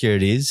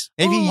insecurities.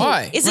 Maybe Ooh,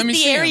 Why? Is Let it me the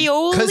see 'em.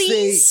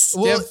 areoles?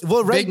 well, have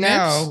well, right big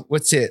now, nips?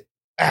 what's it?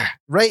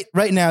 Right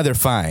now they're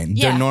fine.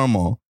 Yeah. They're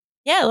normal.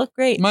 Yeah, look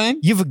great. Mine?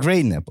 You have a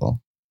great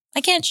nipple. I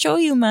can't show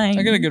you mine.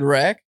 I got a good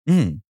rack.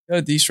 Mm. Got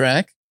a decent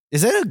rack.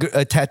 Is that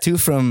a tattoo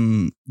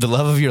from the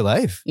love of your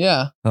life?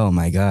 Yeah. Oh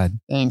my God.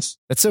 Thanks.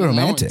 That's so And that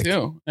one, romantic.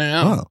 too. I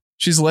know. Oh.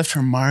 She's left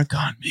her mark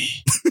on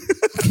me.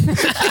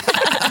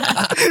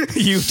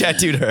 You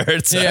tattooed her.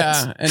 It sucks.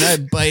 Yeah, and I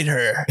bite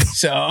her.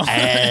 So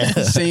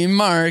same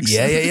marks.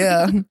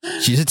 Yeah.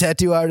 She's a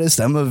tattoo artist.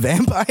 I'm a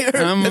vampire.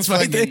 I'm That's a my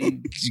fucking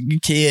thing.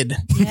 kid.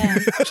 Yeah.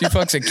 She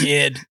fucks a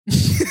kid.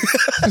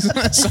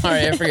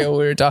 Sorry, I forget what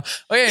we were talking.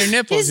 Oh yeah, your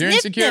nipples. His You're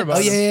insecure nipples.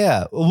 about Oh them.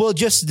 yeah. Well,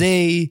 just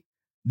they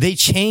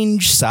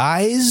change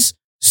size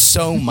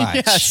so much.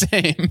 Yeah,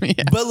 same.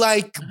 Yeah. But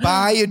like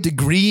by a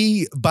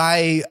degree,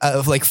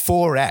 of like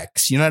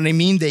 4x. You know what I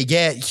mean? They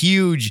get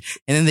huge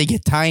and then they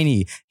get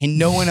tiny. And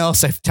no one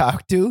else I've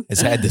talked to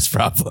has had this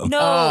problem. No,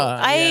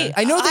 yeah.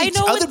 I know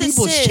what other this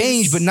people's is.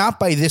 change, but not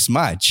by this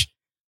much.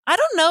 I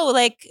don't know.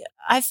 Like,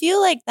 I feel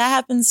like that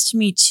happens to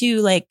me too.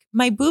 Like,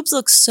 my boobs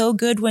look so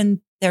good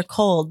when they're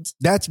cold.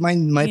 That's my You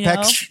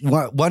pecs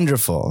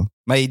wonderful.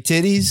 My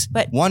titties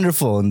But-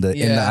 wonderful in the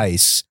Yeah.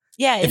 ice.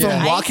 Yeah. If in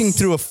I'm the walking ice.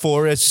 through a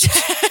forest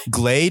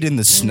glade in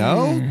the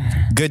snow,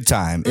 good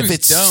time. If Who's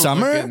it's dumb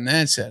looking summer, in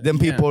that setting? then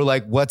people are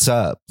like, "What's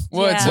up?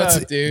 What's Yeah.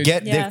 up, dude? Yeah.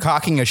 They're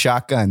cocking a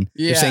shotgun.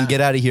 They're Yeah. saying,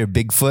 "Get out of here,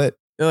 Bigfoot."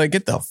 They're like,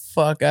 get the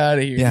fuck out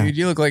of here, Yeah. dude.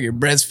 You look like you're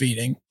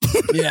breastfeeding.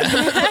 Yeah.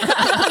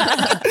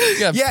 You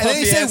got Yeah, and then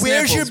they say, puffy-ass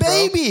 "Where's your nipples,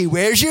 bro. baby?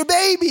 Where's your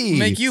baby?"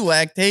 Make you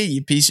lactate,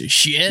 you piece of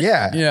shit.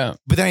 Yeah. Yeah.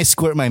 But then I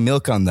squirt my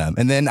milk on them,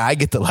 and then I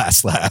get the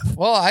last laugh.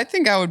 Well, I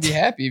think I would be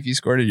happy if you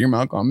squirted your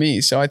milk on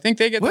me. So I think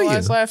they get the Will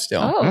last you? laugh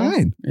still. Oh. All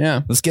right,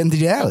 Yeah. let's get into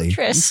the alley.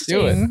 Let's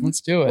do it. Interesting.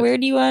 Let's do it. Where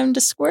do you want him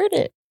to squirt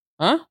it?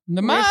 Huh?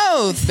 The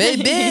mouth,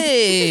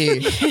 baby.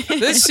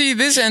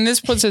 This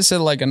puts us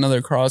at like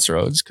another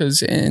crossroads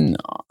because on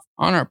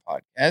our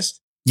podcast,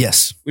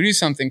 Yes. we do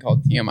something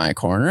called TMI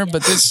Corner,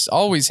 but this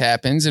always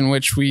happens in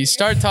which we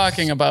start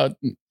talking about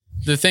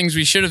the things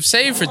we should have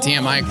saved for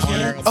TMI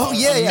Corner. Oh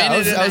yeah, yeah. I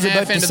was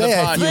about to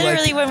say. I feel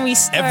Literally, like when we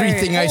start.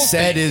 everything I Whole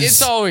said thing. is.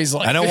 It's always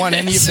like I don't want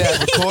any of that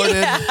recorded.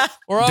 Yeah.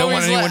 We're Don't always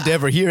want anyone like- to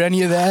ever hear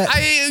any of that.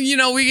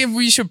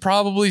 we should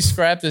probably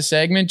scrap the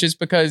segment just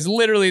because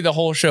literally the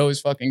whole show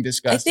is fucking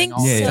disgusting. I think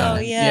all the so,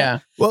 time. yeah.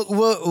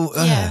 Well,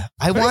 Yeah.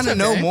 I But want to it's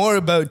know okay. more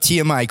about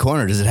TMI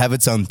Corner. Does it have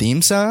its own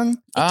theme song?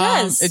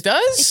 does. It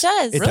does. It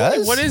does. It Really?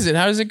 does? What is it?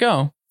 How does it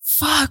go?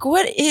 Fuck,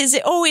 what is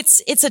it? Oh,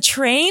 it's a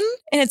train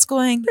and it's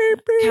going,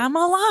 come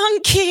along,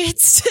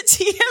 kids, to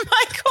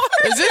TMI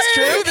Corner. Is this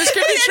true? This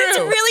could be And it's a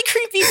true. really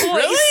creepy voice.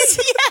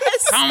 Really?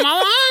 Yes. Come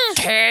along,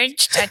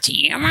 kids, to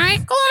TMI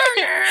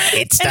Corner.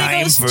 It's And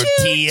it goes,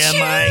 "Choo,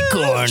 TMI choo."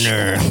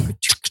 Corner.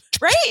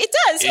 Right? It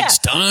does, yeah.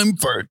 time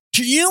for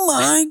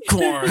TMI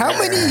Corner. How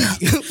many?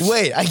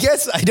 Wait, I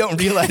guess I don't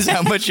realize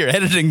how much you're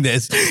editing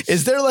this.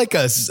 Is there like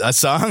a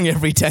song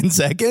every 10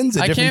 seconds?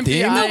 A I different can't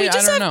be- theme? No, we I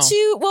just don't have know.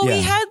 two. Well, Yeah.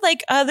 we had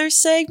like other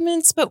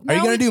segments, but Are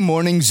you going to do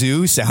Morning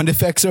Zoo sound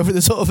effects over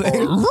this whole thing?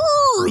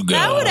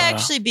 that would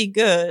actually be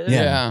good.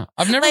 Yeah.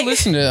 I've never Like-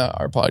 listened to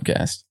our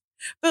podcast.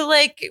 But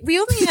like we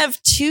only have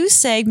two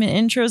segment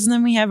intros and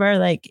then we have our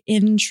like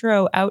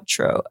intro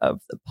outro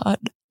of the pod.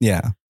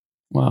 Yeah.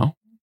 Wow.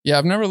 Yeah,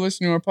 I've never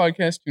listened to our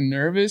podcast too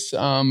nervous.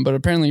 But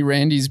apparently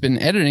Randy's been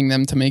editing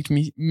them to make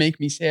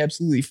me say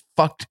absolutely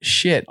fucked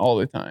shit all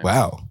the time.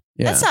 Wow.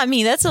 Yeah. That's not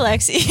me, that's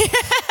Alexi.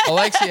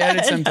 Alexi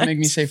edits them to make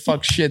me say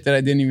fuck shit that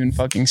I didn't even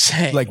fucking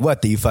say. Like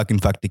what? That you fucking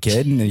fucked a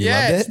kid and you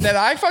yes, loved it? that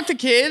I fucked a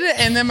kid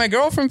and then my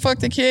girlfriend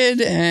fucked a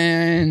kid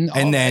and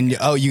And then,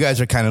 you guys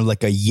are kind of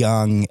like a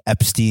young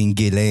Epstein,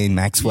 Ghislaine,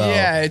 Maxwell.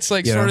 yeah, it's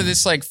like you sort know. of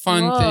this like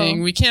fun Whoa.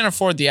 thing. We can't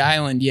afford the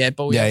island yet,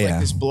 but we Yeah, have like yeah.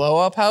 this blow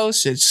up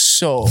house. It's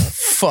so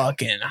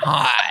fucking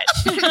hot.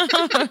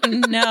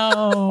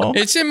 No.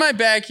 It's in my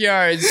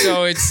backyard,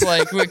 so it's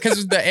like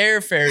because the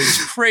airfare is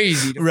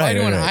crazy. To fly Right,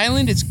 to an right.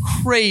 island, it's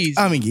crazy.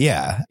 I mean,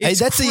 yeah. It's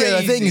That's the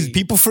other thing is crazy.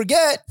 people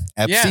forget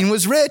Epstein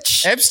was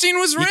rich. Epstein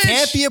was You rich.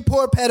 can't be a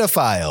poor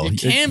pedophile. You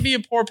can't be a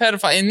poor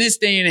pedophile in this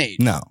day and age.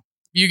 No.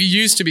 You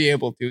used to be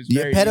able to. It's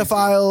Yeah, very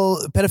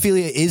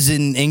pedophilia is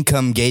an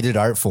income gated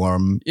art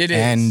form. It is.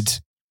 And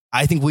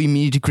I think we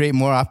need to create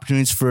more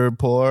opportunities for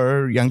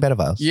poor young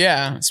pedophiles. easy.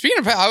 Yeah. Speaking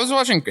of, I was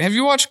watching. Have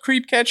you watched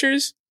Creep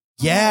Catchers?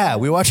 Yeah,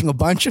 we're watching a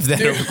bunch of that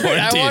Dude, over I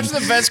quarantine. watched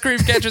the best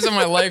Creep Catchers of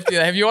my life.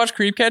 Dude. Have you watched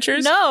Creep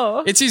Catchers?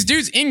 No. It's these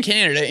dudes in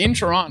Canada, in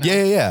Toronto.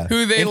 Yeah.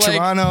 Who they in like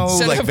Toronto,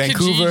 set like up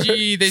Vancouver.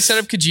 Kijiji, they set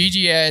up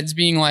Kijiji ads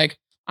being like,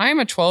 I'm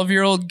a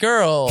 12-year-old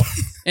girl.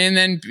 And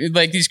then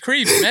like these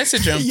creeps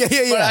message them. Yeah.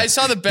 But I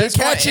saw the They're best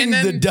one. catching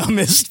And the then,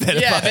 dumbest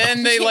pedophiles. yeah,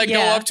 then they like go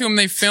Yeah. up to him,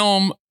 they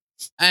film,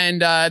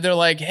 and they're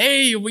like,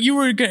 hey, you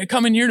were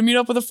coming here to meet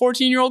up with a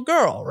 14-year-old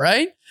girl,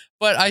 right?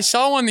 But I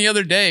saw one the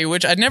other day,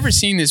 which I'd never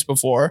seen this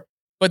before.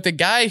 But the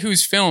guy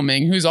who's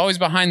filming, who's always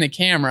behind the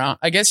camera,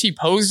 I guess he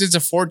posed as a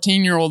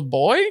 14-year-old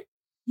boy.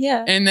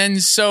 Yeah. And then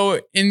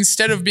so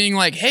instead of being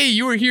like, hey,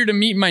 you were here to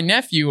meet my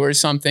nephew or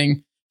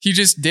something, he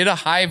just did a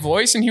high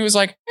voice and he was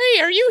like,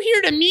 hey, are you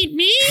here to meet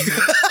me?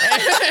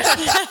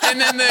 And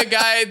then the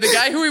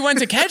guy who we went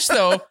to catch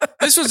though,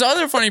 this was the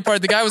other funny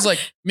part. The guy was like,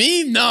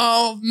 me?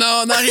 No,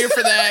 not here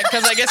for that.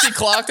 Cause I guess he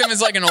clocked him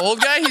as like an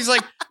old guy. He's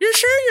like, you're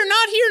sure you're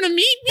not here to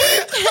meet me?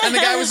 And the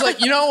guy was like,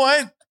 you know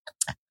what?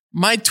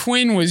 My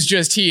twin was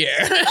just here.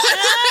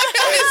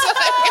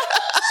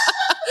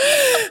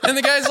 And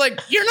the guy's like,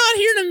 you're not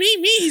here to meet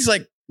me. He's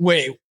like,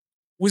 wait,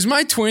 was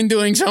my twin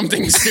doing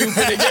something stupid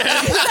again?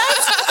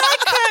 That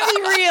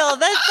can't be real.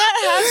 That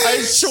I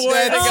happened.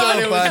 swear to That's God, so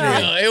it was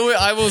funny. real.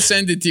 I will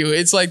send it to you.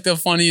 It's like the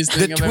funniest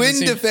thing The I've ever twin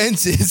seen.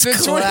 defense is The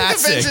twin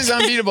classic. defense is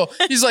unbeatable.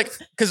 He's like,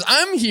 because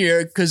I'm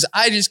here because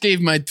I just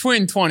gave my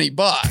twin $20.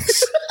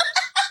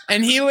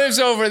 And he lives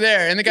over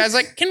there. And the guy's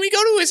like, can we go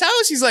to his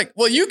house? He's like,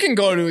 well, you can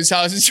go to his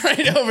house. It's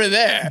right over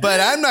there. But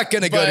I'm not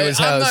going to go But to his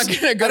I'm house.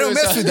 not gonna go I to don't his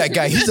mess house. with that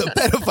guy. He's a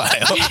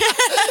pedophile.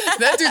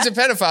 That dude's a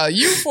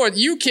pedophile.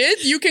 You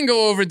kid, you can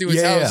go over to his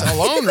Yeah, house yeah.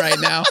 alone right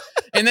now.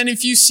 And then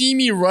if you see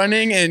me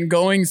running and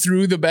going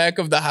through the back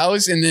of the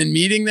house and then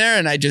meeting there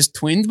and I just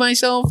twinned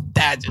myself,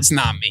 that's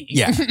not me.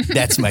 Yeah,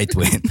 that's my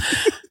twin.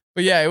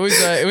 But yeah, it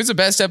was the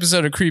best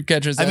episode of Creep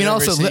Catchers I mean, I've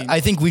also, ever seen. I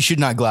think we should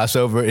not gloss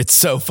over. It's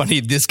so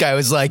funny. This guy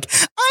was like,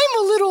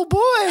 I'm a little boy.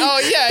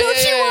 Oh, yeah, Don't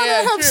yeah, you yeah, want to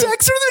yeah, have true.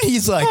 sex with me?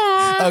 He's like,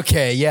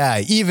 okay,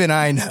 yeah, even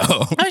I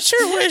know. I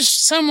sure wish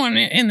someone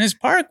in this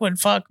park would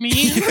fuck me.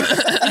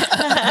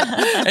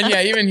 And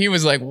yeah, even he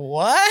was like,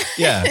 what?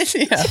 Yeah.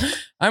 Yeah.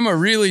 I'm a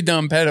really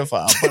dumb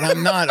pedophile, but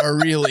I'm not a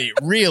really,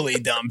 really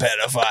dumb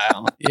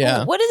pedophile.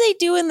 Yeah. What do they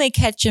do when they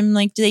catch him?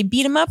 Like, do they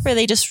beat him up or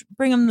they just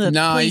bring him to the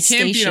No, you police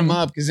can't beat station? them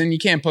up because then you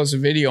can't post a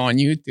video on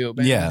YouTube.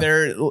 And Yeah.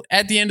 they're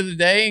at the end of the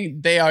day,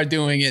 they are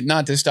doing it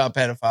not to stop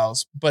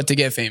pedophiles, but to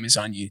get famous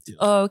on YouTube.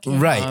 Oh, okay.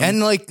 Right. Um, and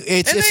like,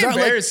 it's and they not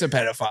like embarrass the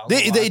pedophiles.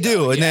 they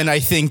do. And then I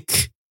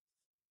think,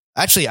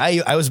 actually,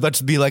 I was about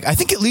to be like, I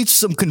think it leads to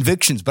some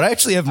convictions, but I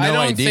actually have no I don't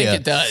idea.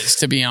 think it does,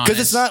 to be honest.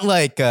 Because it's not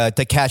like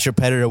To Catch a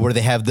Predator where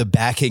they have the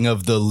backing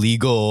of the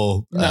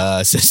legal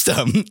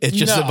system. It's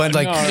just a bunch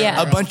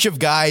Yeah. a bunch of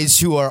guys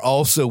who are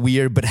also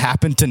weird but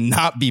happen to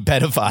not be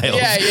pedophiles.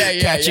 Yeah,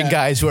 catching yeah.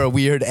 guys who are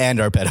weird and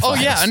are pedophiles. Oh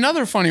yeah,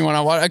 another funny one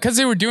I watched because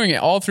they were doing it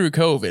all through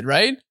COVID,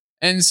 right?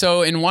 And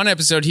so in one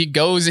episode, he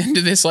goes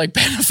into this like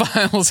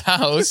pedophile's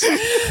house,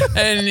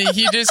 and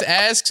he just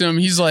asks him.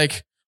 He's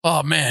like,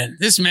 "Oh man,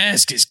 this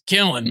mask is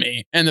killing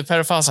me." And the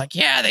pedophile's like,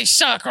 "Yeah, they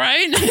suck,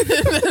 right?" And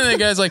the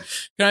guy's like,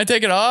 "Can I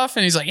take it off?"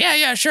 And he's like,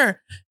 "Yeah, sure." And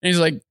he's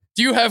like,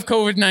 "Do you have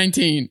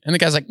COVID-19?" And the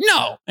guy's like,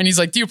 "No." And he's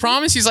like, "Do you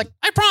promise?" He's like,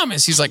 "I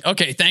promise." He's like,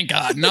 "Okay, thank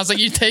God." And I was like,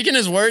 "You taking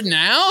his word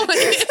now?"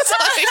 It's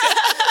like,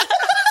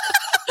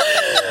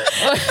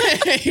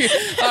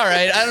 all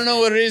right, I don't know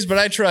what it is, but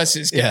I trust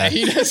this guy. Yeah.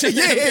 He doesn't.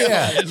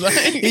 Yeah. Like,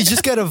 He's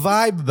just got a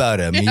vibe about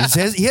him. Yeah.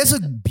 He has a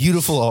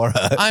beautiful aura.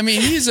 I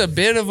mean, he's a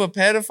bit of a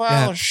pedophile,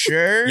 Yeah.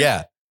 sure.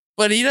 Yeah.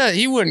 But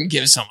he wouldn't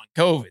give someone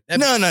COVID.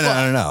 That'd No. be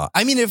fucked. No.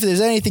 I mean, if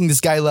there's anything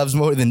this guy loves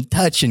more than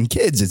touching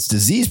kids, it's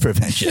disease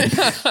prevention.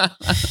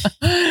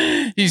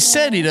 He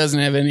said he doesn't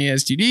have any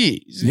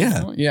STDs.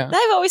 Yeah. Yeah.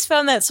 I've always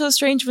found that so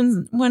strange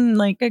when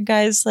like a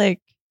guy's like,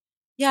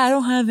 yeah, I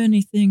don't have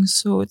anything,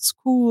 so it's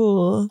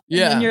cool.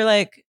 Yeah. And then you're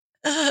like,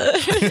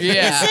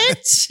 Yeah.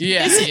 is it?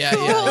 Yeah, Is it yeah.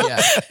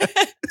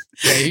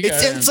 Yeah, you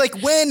It's, gotta- it's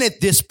like, when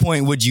at this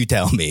point would you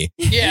tell me?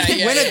 yeah.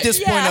 When at this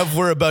point Yeah. of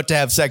we're about to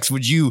have sex,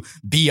 would you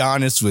be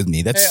honest with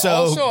me? That's Hey, so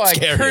also,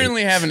 scary. I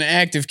currently have an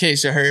active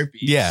case of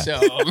herpes. Yeah. So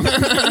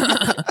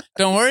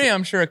don't worry,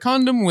 I'm sure a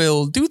condom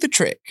will do the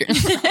trick.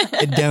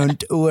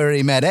 Don't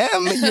worry,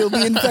 madam. You'll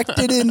be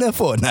infected in a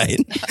fortnight.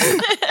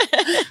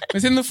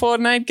 Within the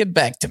fortnight, get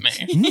back to me.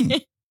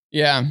 Mm.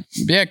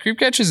 Yeah. Creep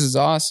Catchers is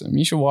awesome.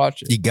 You should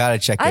watch it. You gotta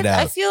check it out.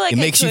 I feel like it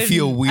I makes you couldn't.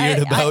 feel weird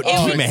about it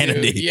was-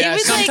 humanity. Dude, yeah, It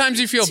was like sometimes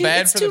you feel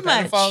bad it's for the too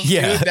much. pedophiles.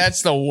 Yeah. Dude,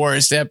 that's the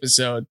worst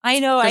episode. I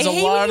know. I 'Cause a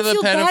hate lot when of you the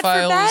feel bad for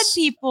bad pedophiles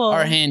people.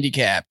 Are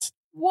handicapped.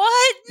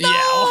 What? No. Yeah,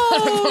 a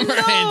lot of them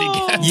are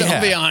handicapped. Yeah.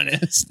 I'll be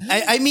honest.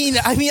 I mean,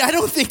 I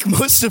don't think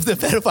most of the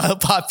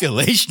pedophile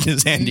population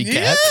is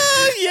handicapped.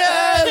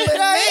 Yeah, But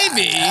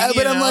maybe. but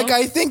you I'm know? like,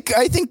 I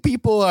think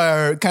people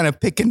are kind of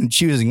picking and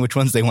choosing which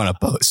ones they want to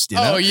post. You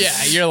know? Oh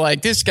yeah, you're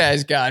like, this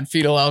guy's got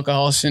fetal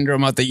alcohol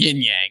syndrome of the yin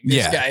yang. This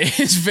Yeah. guy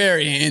is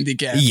very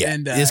handicapped. Yeah,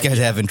 and, this guy's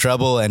having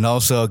trouble, and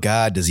also,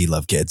 God, does he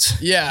love kids?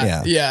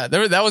 Yeah.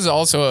 That was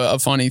also a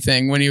funny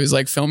thing when he was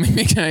like filming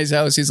the guy's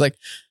house. He's like,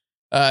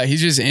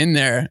 he's just in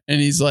there, and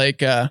he's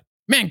like,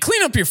 man,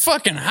 clean up your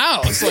fucking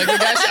house. Like the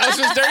guy's house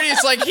was dirty.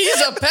 It's like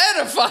he's a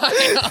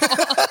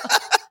pedophile.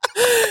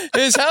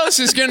 His house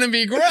is gonna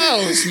be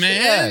gross,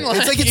 man.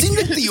 It's like it seems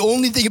like the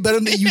only thing about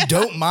him that you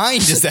don't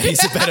mind is that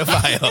he's a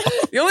pedophile.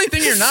 the only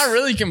thing you're not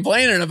really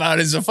complaining about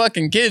is the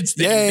fucking kids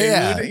thing,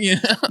 Yeah. dude. You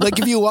know? Like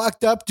if you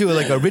walked up to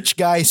like a rich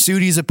guy,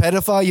 suit, he's a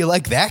pedophile. You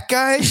like that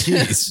guy?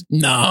 Jeez.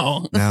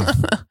 No. No.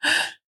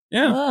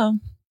 Yeah. Wow.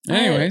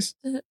 Anyways,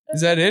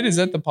 is that it? Is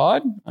that the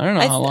pod? I don't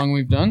know I how th- long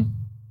we've done.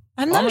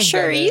 I'm not Almost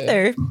sure got it.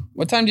 either.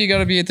 What time do you got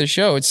to be at the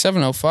show? It's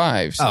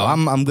 7:05. So. Oh,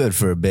 I'm good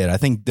for a bit. I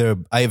think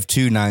I have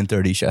 2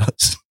 9:30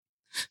 shows.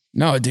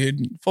 No, dude.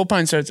 Full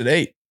Pine starts at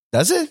 8.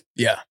 Does it?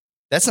 Yeah.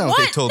 That's not what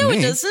they told no, me.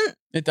 it doesn't.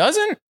 It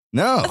doesn't?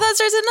 No. I thought it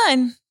starts at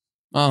 9.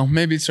 Oh,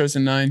 maybe it starts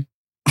at 9.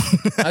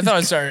 I thought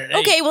it started at 8.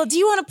 Okay, well, do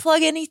you want to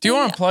plug anything? Do you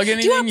want to plug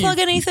anything? Do you want to plug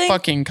anything?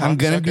 Fucking I'm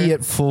gonna cocksucker? be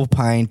at Full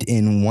Pint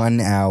in 1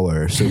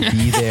 hour, so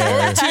be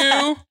there.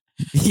 2.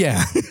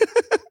 Yeah.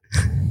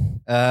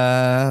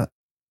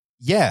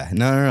 Yeah.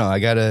 No. I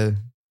gotta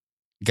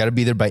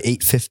be there by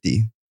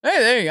 8:50. Hey,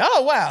 there you go.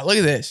 Oh, wow. Look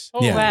at this.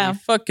 Holy Yeah. Wow.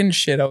 fucking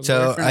shit. I was So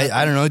there for nothing.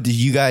 I don't know. Did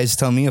you guys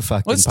tell me a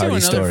fucking Let's do party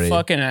another story?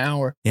 fucking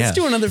hour. Yeah. Let's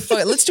do another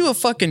let's do a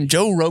fucking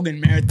Joe Rogan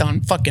marathon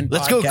fucking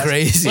Let's go podcast.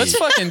 crazy. Let's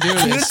fucking do I'm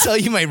going to this. tell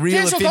you my real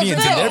Cancel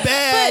opinions, culture, and go. they're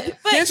bad.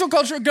 But Cancel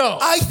culture, go.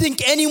 I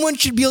think anyone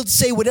should be able to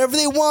say whatever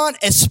they want,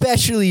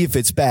 especially if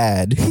it's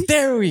bad.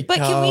 There we but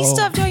go. can we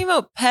stop talking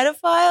about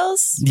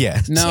pedophiles?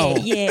 Yeah. No.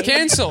 Yeah.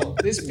 Cancel.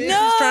 This bitch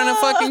No. is trying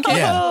to fucking cancel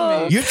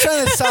Yeah. me. You're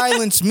trying to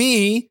silence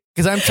me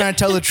because I'm trying to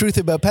tell the truth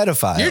about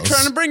pedophiles. You're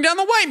trying to bring down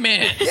the white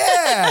man.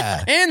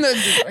 Yeah. And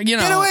the,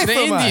 Get away the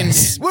from Indian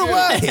us. man. We're too.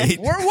 white.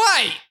 We're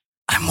white.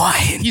 I'm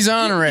white. He's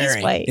honorary.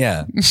 He's white.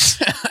 Yeah.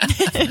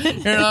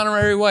 You're an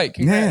honorary white.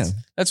 Congrats. Yeah.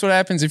 That's what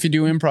happens if you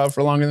do improv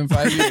for longer than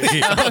 5 years.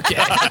 Okay.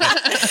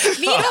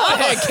 Me and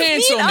Hey,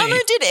 cancel me. And me. Amr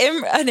did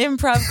an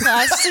improv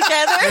class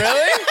together.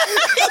 Really?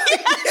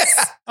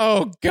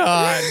 Oh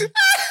God.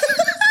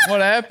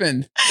 What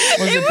happened?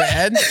 Was it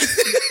bad?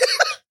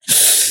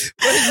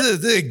 What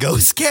is the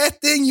ghost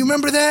cat thing? You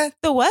remember that?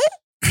 The what?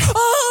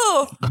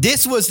 Oh,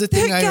 This was the the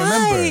thing I remember.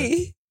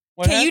 guy.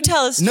 What Can you happened?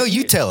 tell us? No,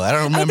 you tell. I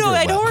don't I remember. know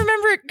I well. don't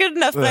remember it good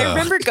enough, but I Ugh.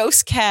 remember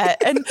Ghost Cat,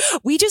 and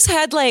we just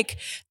had like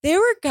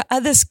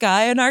this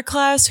guy in our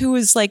class who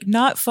was like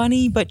not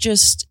funny, but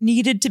just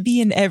needed to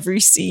be in every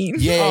scene.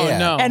 Yeah, Oh yeah.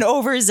 no. And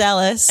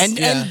overzealous. And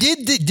Yeah.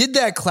 did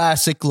that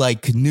classic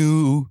like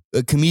new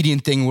comedian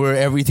thing where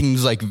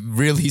everything's like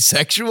really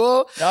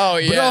sexual? Oh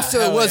yeah. But also,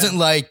 it Hell wasn't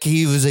like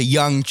he was a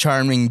young,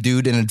 charming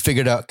dude and had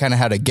figured out kind of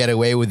how to get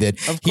away with it.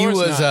 Of He course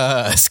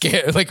was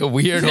scared, like a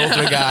weird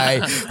older guy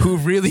who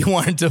really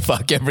wanted to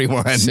fuck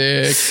everyone. yeah.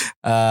 Sick.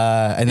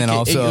 And then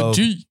also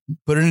AOG.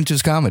 put it into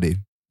his comedy.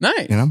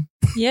 Nice. You know?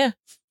 yeah.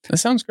 That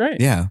sounds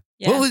great. Yeah.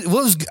 Yeah. What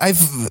was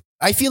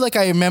I feel like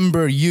I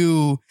remember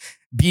you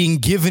being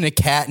given a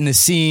cat in a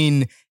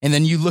scene and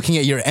then you looking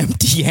at your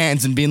empty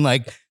hands and being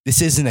like,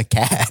 this isn't a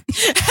cat.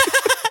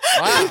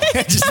 Wow.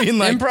 Just being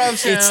like, Improv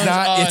it's sounds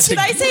not. It's Did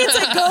I say it's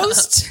a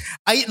ghost?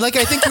 I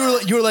think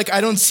you were like,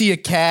 I don't see a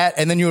cat,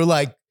 and then you were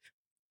like,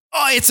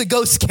 oh, it's a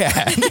ghost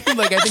cat.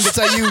 Like I think it's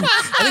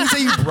how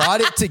you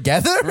brought it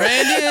together.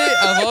 Randy,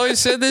 I've always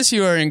said this,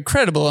 you are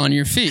incredible on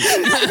your feet.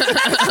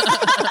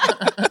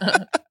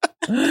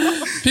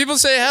 People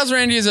say, how's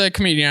Randy as a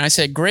comedian? I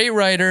said, great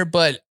writer,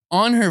 but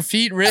on her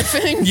feet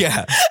riffing,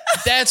 Yeah.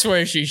 that's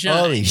where she shines.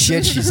 Holy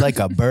shit, she's like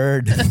a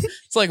bird,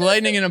 It's like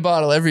lightning in a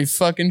bottle every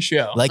fucking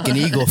show. like an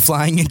eagle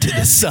flying into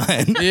the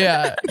sun.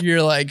 Yeah,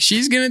 you're like,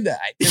 she's gonna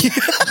die.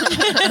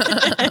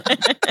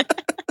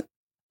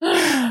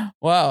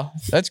 Wow,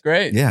 that's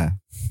great. Yeah.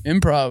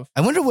 Improv.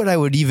 I wonder what I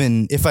would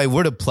even if I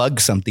were to plug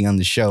something on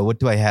the show. What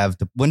do I have?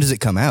 When does it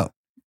come out?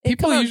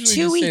 People come out usually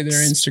 2 just weeks. say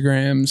their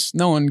Instagrams.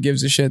 No one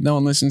gives a shit. No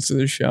one listens to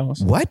their shows.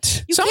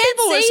 What? You Some can't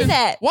people say listen.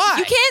 that. Why?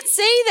 You can't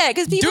say that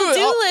because people Do it.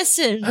 do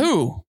listen.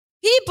 Who?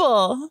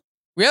 People.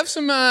 We have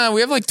some.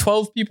 We have like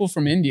 12 people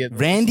from India. that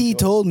Randy listen to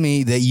us. told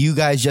me that you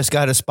guys just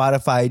got a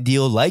Spotify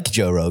deal like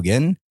Joe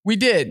Rogan, We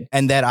did.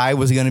 and that I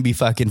was going to be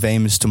fucking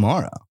famous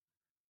tomorrow.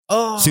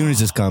 Oh, As soon as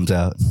this comes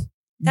out.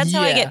 That's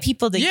how I Yeah. get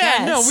people to Yeah,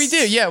 guess. no, we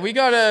do. Yeah, we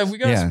got a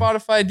Yeah.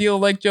 Spotify deal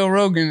like Joe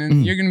Rogan, and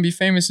Mhm. you're gonna be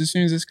famous as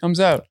soon as this comes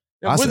out.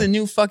 We're Awesome. the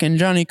new fucking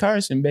Johnny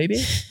Carson,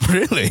 baby.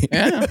 Really?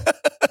 Yeah,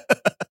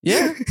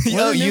 yeah.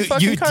 We're Oh, the new you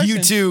fucking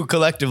Carson. two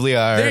collectively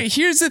are.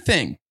 Here's the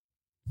thing.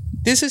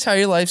 This is how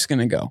your life's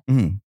gonna go.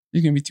 Mhm.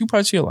 There's gonna be two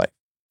parts of your life: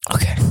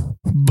 Okay.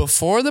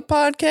 before the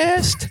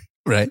podcast,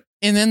 Right.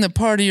 and then the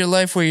part of your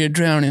life where you're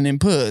drowning in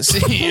pussy.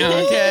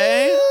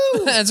 Okay,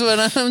 that's what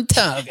I'm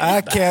talking I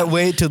about. can't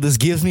wait till this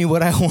gives me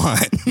what I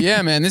want.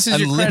 Yeah, man. This is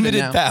your credit Unlimited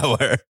now.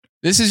 power.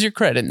 This is your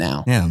credit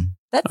now. Yeah.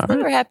 That's All right.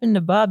 never happened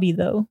to Bobby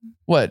though.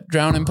 What?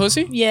 Drown in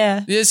pussy?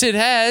 Yeah. Yes, it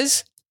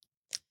has.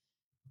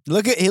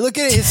 Look at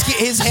it.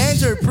 His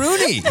hands are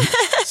pruny. From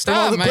all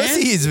Stop, the man.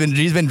 pussy he's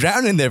been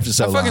drowning there for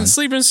so I long. fucking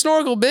sleep and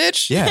snorkel,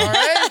 bitch. Yeah. All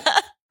right.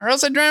 Or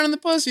else I drown in the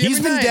pussy. He's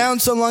every been night. down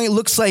so long it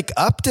looks like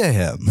up to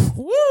him.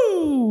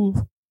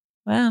 Woo.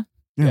 Wow.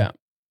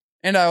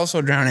 And I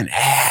also drown in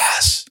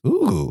ass.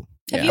 Ooh.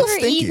 Have Yeah. you ever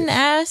Thank eaten you.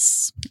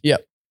 ass?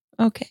 Yep.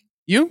 Okay.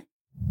 You?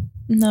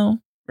 No.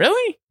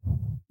 Really?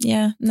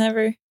 Yeah.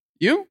 Never.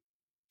 You?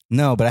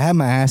 No, but I had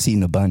my ass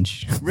eaten a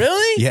bunch.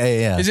 Really?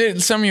 Yeah. Is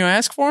it something you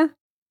ask for?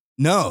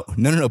 No.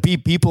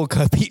 People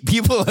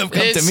have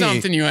come It's to me.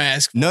 something you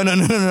ask. No.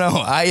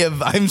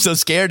 I'm so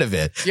scared of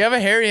it. Do you have a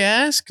hairy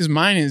ass? Because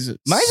mine is.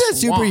 Mine's not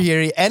super swamp.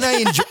 hairy, and I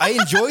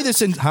enjoy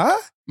this. Huh?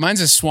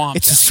 Mine's a swamp.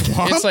 It's a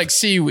swamp. It's like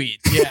seaweed.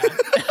 Yeah.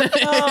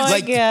 Oh my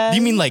like, God.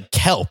 you mean like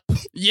kelp?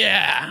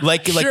 Yeah.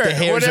 Like the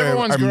hairs Whatever are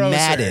one's grosser.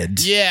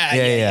 matted. Yeah.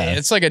 Yeah.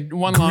 It's like a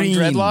one long Green.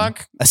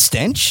 dreadlock. A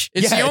stench?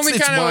 It's Yeah, the only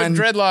kind one- of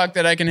dreadlock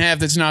that I can have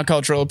that's not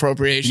cultural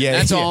appropriation. Yeah,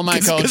 That's yeah. all my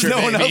 'Cause culture,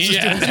 no one baby. else is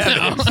Yeah. doing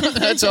that. No,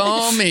 that's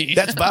all me.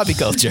 That's Bobby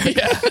culture.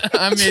 Yeah,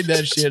 I made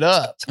that shit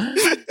up.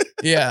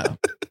 Yeah.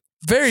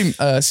 Very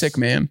sick,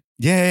 man.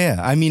 Yeah.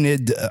 I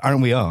mean,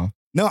 aren't we all?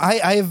 No,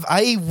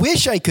 I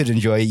wish I could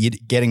enjoy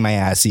getting my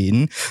ass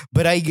eaten,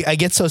 but I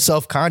get so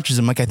self-conscious.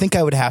 I'm like, I think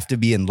I would have to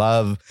be in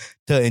love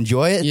to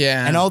enjoy it.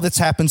 Yeah. And all that's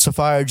happened so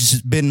far has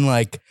just been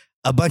like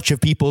a bunch of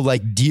people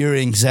like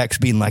during sex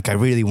being like, I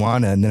really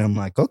want to. And then I'm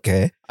like,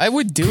 okay. I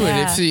would do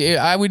Yeah. it if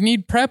I would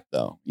need prep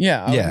though.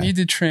 Yeah, I Yeah. would need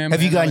to trim.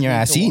 Have you and I gotten would your need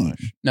ass to eaten?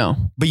 wash. No.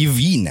 But you've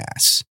eaten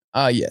ass.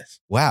 Yes.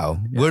 Wow.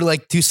 Yeah. We're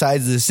like two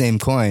sides of the same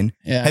coin.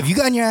 Yeah. Have you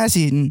gotten your ass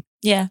eaten?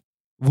 Yeah.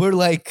 We're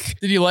like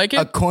Did you like it?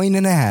 a coin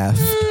and a half.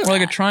 Or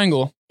like a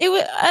triangle? It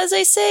was, as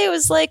I say, it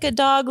was like a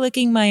dog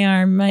licking my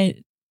arm.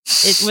 It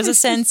was a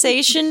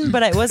sensation,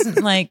 but I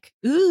wasn't like,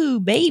 ooh,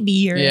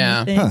 baby or Yeah.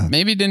 anything. Huh.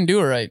 Maybe didn't do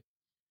it right.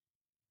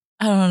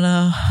 I don't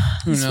know.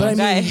 Who knows? But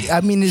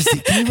I mean,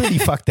 can you really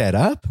fuck that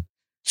up?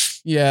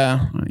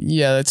 Yeah,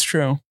 that's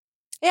true.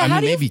 Yeah, I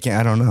mean, maybe you can.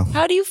 I don't know.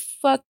 how do you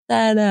fuck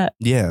that up?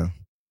 Yeah.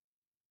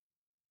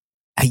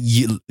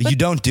 You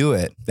don't do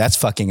it. That's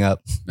fucking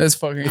up. That's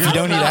fucking. If you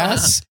don't eat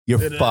ass, you're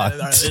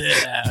fucked.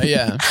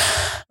 Yeah.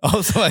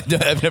 Also, I've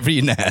never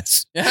eaten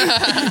ass.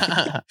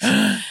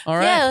 All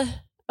right. Yeah.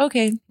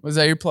 Okay. Was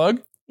that your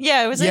plug?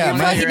 Yeah, it was like Yeah, your my-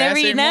 plug. You your never ass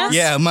eaten anymore? ass?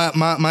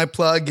 Yeah, my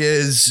plug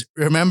is,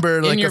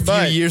 remember like your a few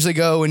butt. years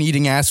ago when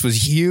eating ass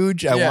was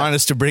huge? I Yeah. want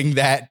us to bring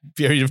that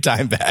period of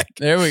time back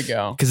There we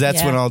go. because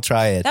that's Yeah. when I'll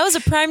try it. That was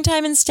a prime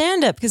time in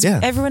stand up because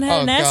Yeah. everyone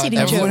had an ass eating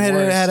that was joke. Everyone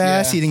the had worst. an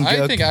ass eating I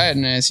joke. think I had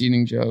an ass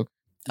eating joke.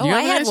 Oh, You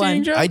I have an had ass eating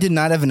one. joke? I did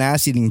not have an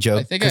ass eating joke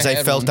I think because I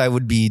had felt one. I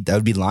would be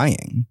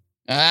lying.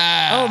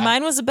 Ah. Oh,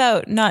 mine was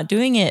about not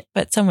doing it,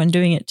 but someone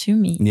doing it to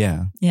me.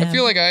 Yeah. Yeah. I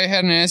feel like I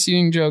had an ass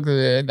eating joke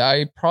that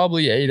I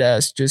probably ate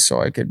ass just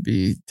so I could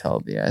tell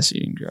the ass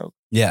eating joke.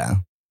 Yeah.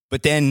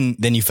 But then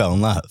you fell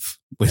in love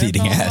with I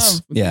eating fell in ass.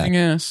 love with Yeah. eating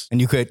ass.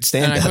 And you quit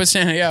stand And I up. was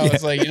saying, I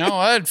was like, you know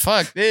what?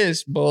 Fuck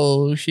this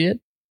bullshit.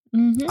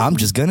 Mhm. I'm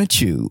just gonna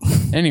chew.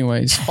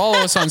 Anyways, follow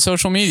us on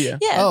social media.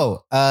 Yeah.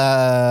 Oh,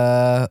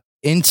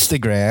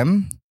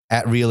 Instagram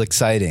at Real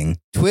Exciting.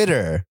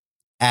 Twitter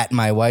at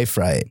My Wife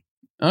Right.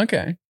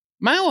 Okay.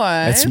 My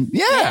wife. That's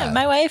yeah.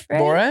 My wife,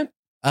 right? Borat.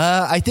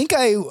 I think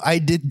I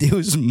did. It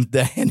was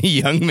the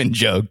Henny Youngman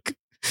joke.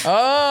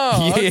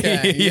 Oh,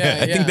 okay. yeah,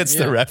 I think that's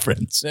the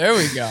reference. There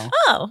we go.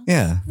 Oh,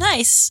 Yeah.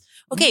 nice.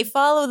 Okay,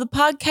 follow the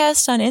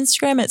podcast on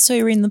Instagram at So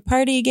You're in the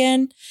Party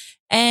Again.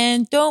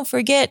 And don't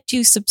forget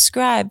to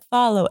subscribe,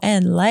 follow,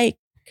 and like.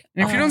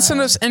 And if you don't send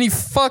us any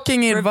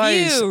fucking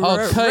advice, review,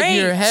 I'll cut rate.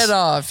 your head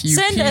off, you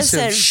Send piece us of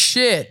a-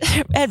 shit.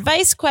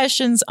 Advice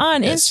questions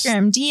on Yes.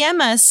 Instagram.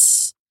 DM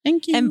us.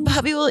 Thank you. And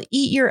Bobby will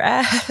eat your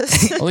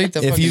ass. I'll eat the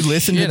If you fucking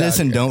listen to shit this out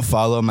and of you. don't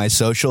follow my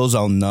socials,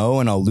 I'll know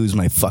and I'll lose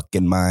my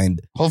fucking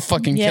mind. He'll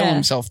fucking kill Yeah.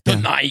 himself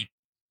tonight.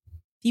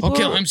 People,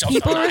 kill himself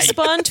people tonight.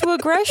 respond to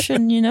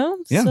aggression, you know?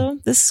 Yeah. So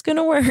this is going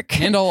to work.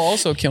 And I'll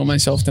also kill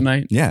myself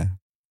tonight. Yeah.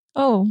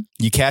 Oh,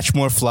 You catch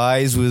more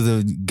flies with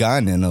a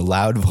gun and a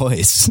loud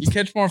voice. You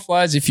catch more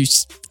flies if you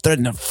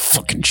threaten to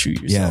fucking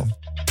shoot yourself.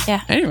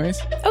 Yeah.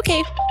 Anyways.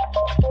 okay.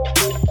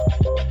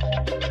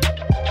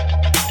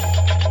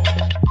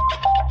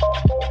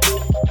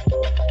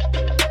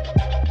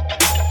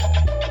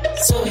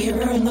 So you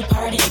ruined the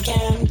party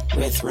again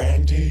with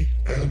Randy.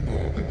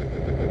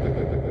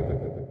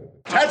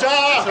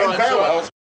 Ta-ta and farewell.